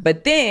 Yeah.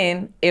 But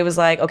then it was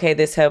like, okay,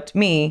 this helped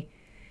me,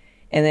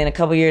 and then a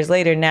couple years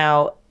later,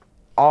 now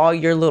all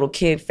your little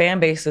kid fan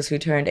bases who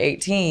turned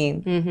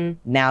 18,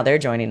 now they're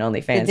joining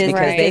OnlyFans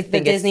because they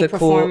think it's the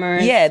cool.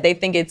 Yeah, they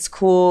think it's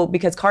cool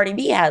because Cardi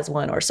B has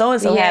one, or so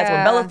and so has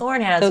one. Bella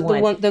Thorne has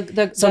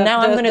one. So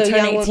now I'm going to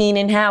turn 18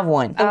 and have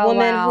one. The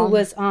woman who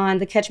was on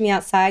the Catch Me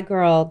Outside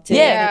girl.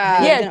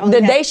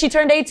 The day she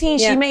turned 18,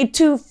 she made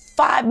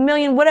 $5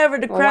 million, whatever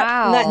the crap.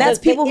 Wow. That's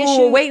people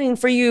who were waiting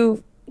for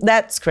you.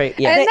 That's crazy.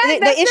 Yeah.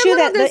 The issue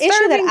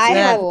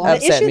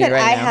that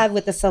I have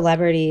with the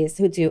celebrities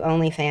who do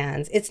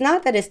OnlyFans, it's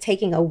not that it's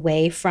taking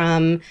away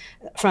from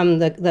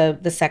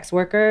the sex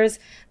workers.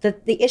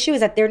 The issue is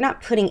that they're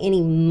not putting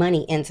any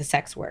money into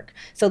sex work.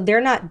 So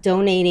they're not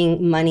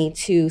donating money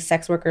to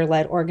sex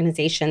worker-led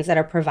organizations that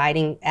are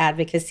providing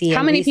advocacy.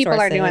 How many people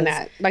are doing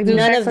that? Like,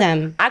 none of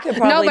them. I could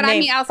probably I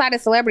mean outside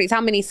of celebrities,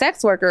 how many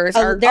sex workers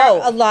are? There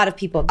are a lot of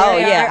people.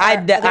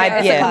 A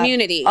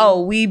community.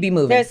 Oh, we be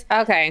moving.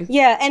 Okay.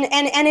 Yeah,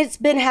 and it's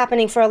been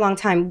happening for a long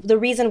time. The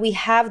reason we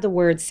have the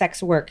word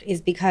sex work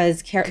is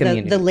because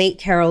the late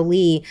Carol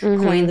Lee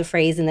coined the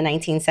phrase in the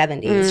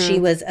 1970s. She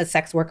was a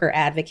sex worker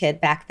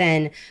advocate back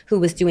then who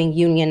was doing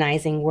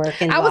unionizing work.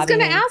 And I was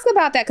going to ask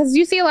about that because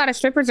you see a lot of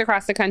strippers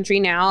across the country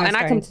now, and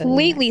I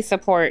completely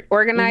support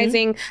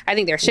organizing. I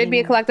think there should be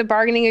a collective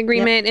bargaining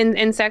agreement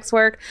in sex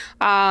work.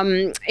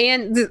 And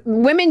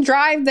women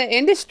drive the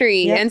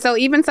industry. And so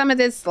even some of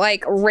this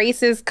like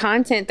racist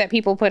content that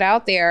people put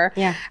out there,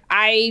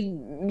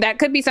 that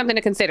could be something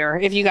to consider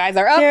if you guys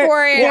are up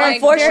for it. Well,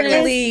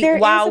 unfortunately,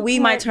 while we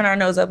might turn our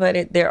nose up at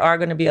it, there are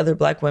going to be other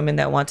Black women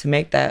that want to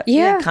make that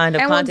kind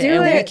of content.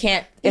 And we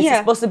can't. It's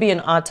supposed to be an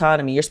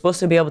autonomy. You're supposed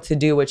to be able to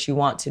do what you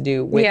want to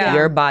do with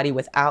your body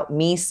without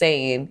me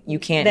saying you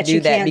can't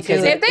do that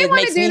because if they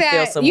want to do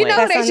that, you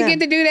know they should get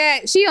to do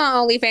that. She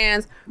on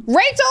OnlyFans.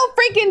 Rachel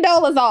freaking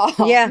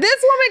Dolezal. Yeah.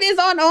 This woman is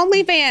on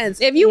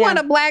OnlyFans. If you want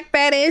a black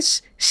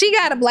fetish, she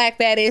got a black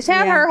fetish.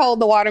 Have her hold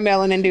the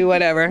watermelon and do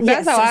whatever.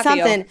 That's how I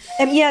feel.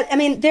 I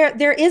mean,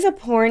 there is a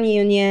porn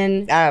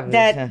union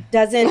that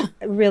doesn't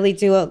really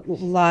do a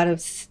lot of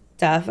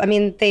stuff. I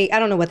mean, I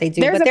don't know what they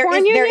do, but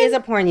there is a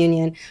porn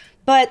union.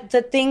 But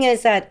the thing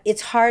is that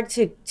it's hard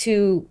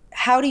to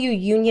how do you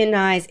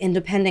unionize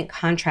independent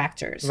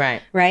contractors?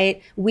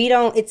 Right? We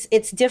don't,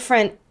 it's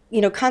different. You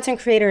know, content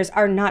creators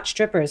are not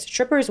strippers.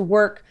 Strippers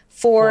work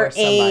for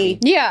a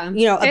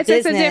business.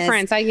 It's a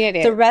difference. I get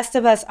it. The rest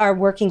of us are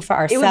working for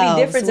ourselves. It would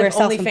be different if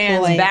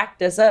OnlyFans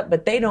backed us up,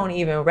 but they don't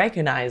even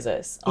recognize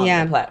us on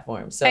the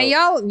platform. So and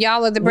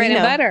y'all are the bread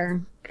and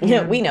butter.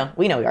 Yeah, we know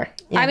we are.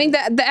 I mean,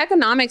 the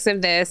economics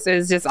of this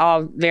is just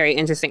all very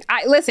interesting.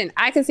 I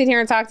could sit here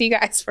and talk to you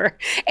guys for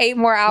 8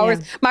 more hours.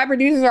 My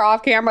producers are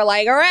off camera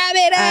like, wrap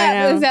it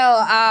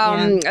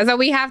up. So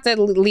we have to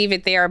leave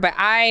it there. But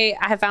I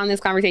have found this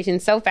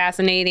conversation so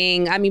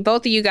fascinating. I mean,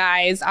 both of you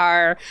guys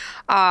are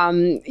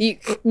lend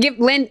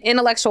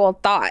intellectual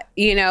thought,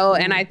 you know,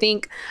 and I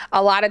think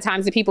a lot of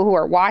times the people who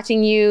are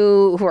watching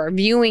you, who are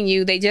viewing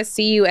you, they just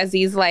see you as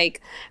these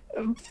like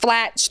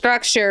flat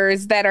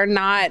structures that are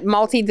not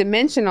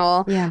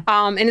multi-dimensional.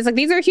 And it's like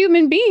these are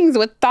human beings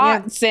with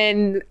thoughts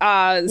and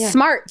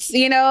smarts,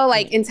 you know,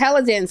 like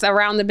intelligence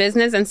around the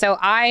business. And so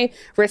I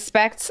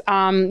respect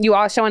you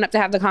all showing up to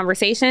have the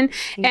conversation.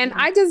 And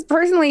I just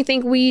personally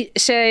think we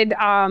should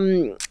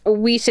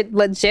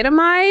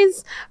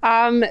legitimize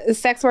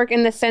sex work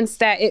in the sense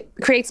that it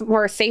creates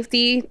more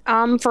safety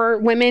for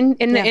women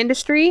in the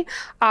industry,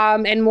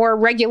 and more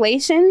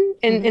regulation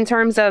in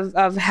terms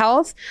of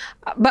health,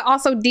 but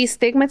also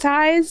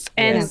destigmatize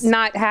and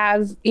not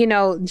have, you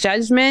know,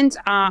 judgment.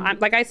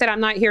 Like I said,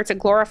 I'm not here to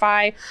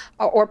glorify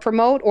or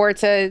promote or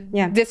to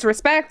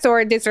disrespect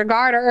or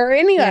disregard or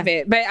any of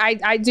it. But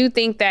I do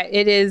think that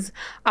it is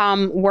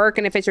work,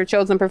 and if it's your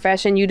chosen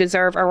profession, you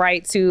deserve a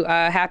right to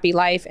a happy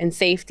life and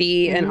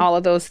safety and all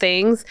of those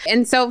things.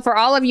 And so for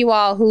all of you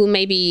all who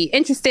may be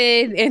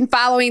interested in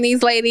following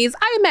these ladies,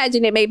 I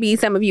imagine it may be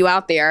some of you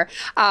out there.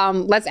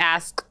 Let's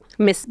ask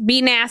Miss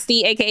B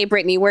Nasty, aka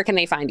Brittany, where can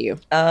they find you?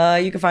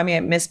 You can find me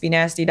at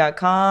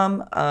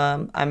missbnasty.com.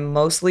 I'm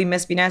mostly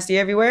Miss B Nasty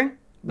everywhere,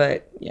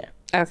 but yeah.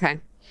 Okay.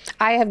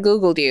 I have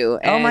Googled you.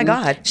 Oh my and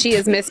God. She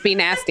is Miss Be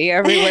Nasty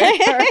everywhere.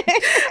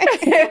 I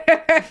had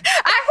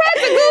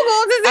to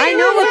Google to see I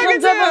know what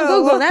comes up on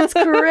Google. That's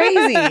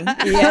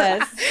crazy.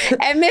 Yes.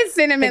 And Miss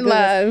Cinnamon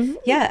Love.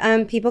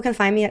 Yeah, people can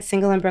find me at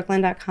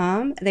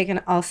singleinbrooklyn.com. They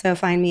can also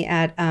find me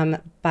at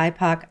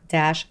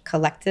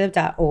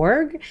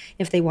BIPOC-collective.org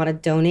if they want to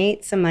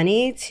donate some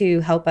money to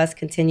help us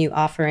continue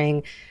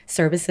offering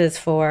services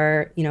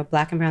for,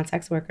 Black and brown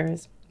sex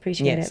workers.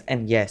 Appreciate it.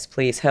 And yes,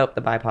 please help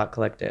the BIPOC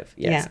Collective.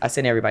 Yes, I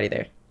send everybody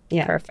there.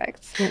 Yeah.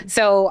 Perfect.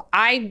 So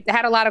I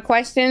had a lot of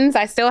questions.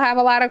 I still have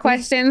a lot of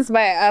questions,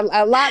 but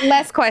a lot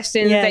less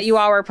questions that you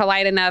all were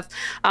polite enough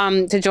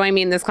to join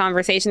me in this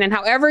conversation. And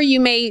however you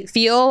may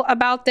feel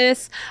about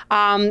this,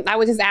 I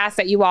would just ask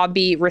that you all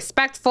be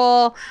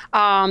respectful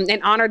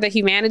and honor the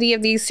humanity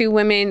of these two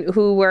women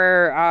who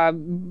were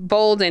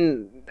bold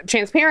and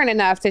transparent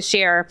enough to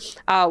share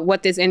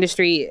what this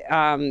industry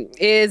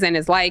is and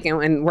is like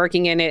and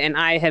working in it. And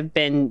I have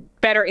been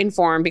better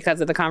informed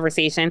because of the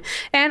conversation.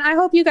 And I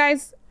hope you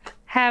guys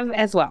have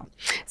as well.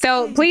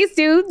 So please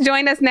do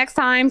join us next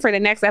time for the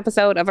next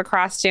episode of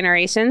Across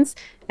Generations,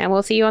 and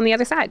we'll see you on the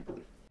other side.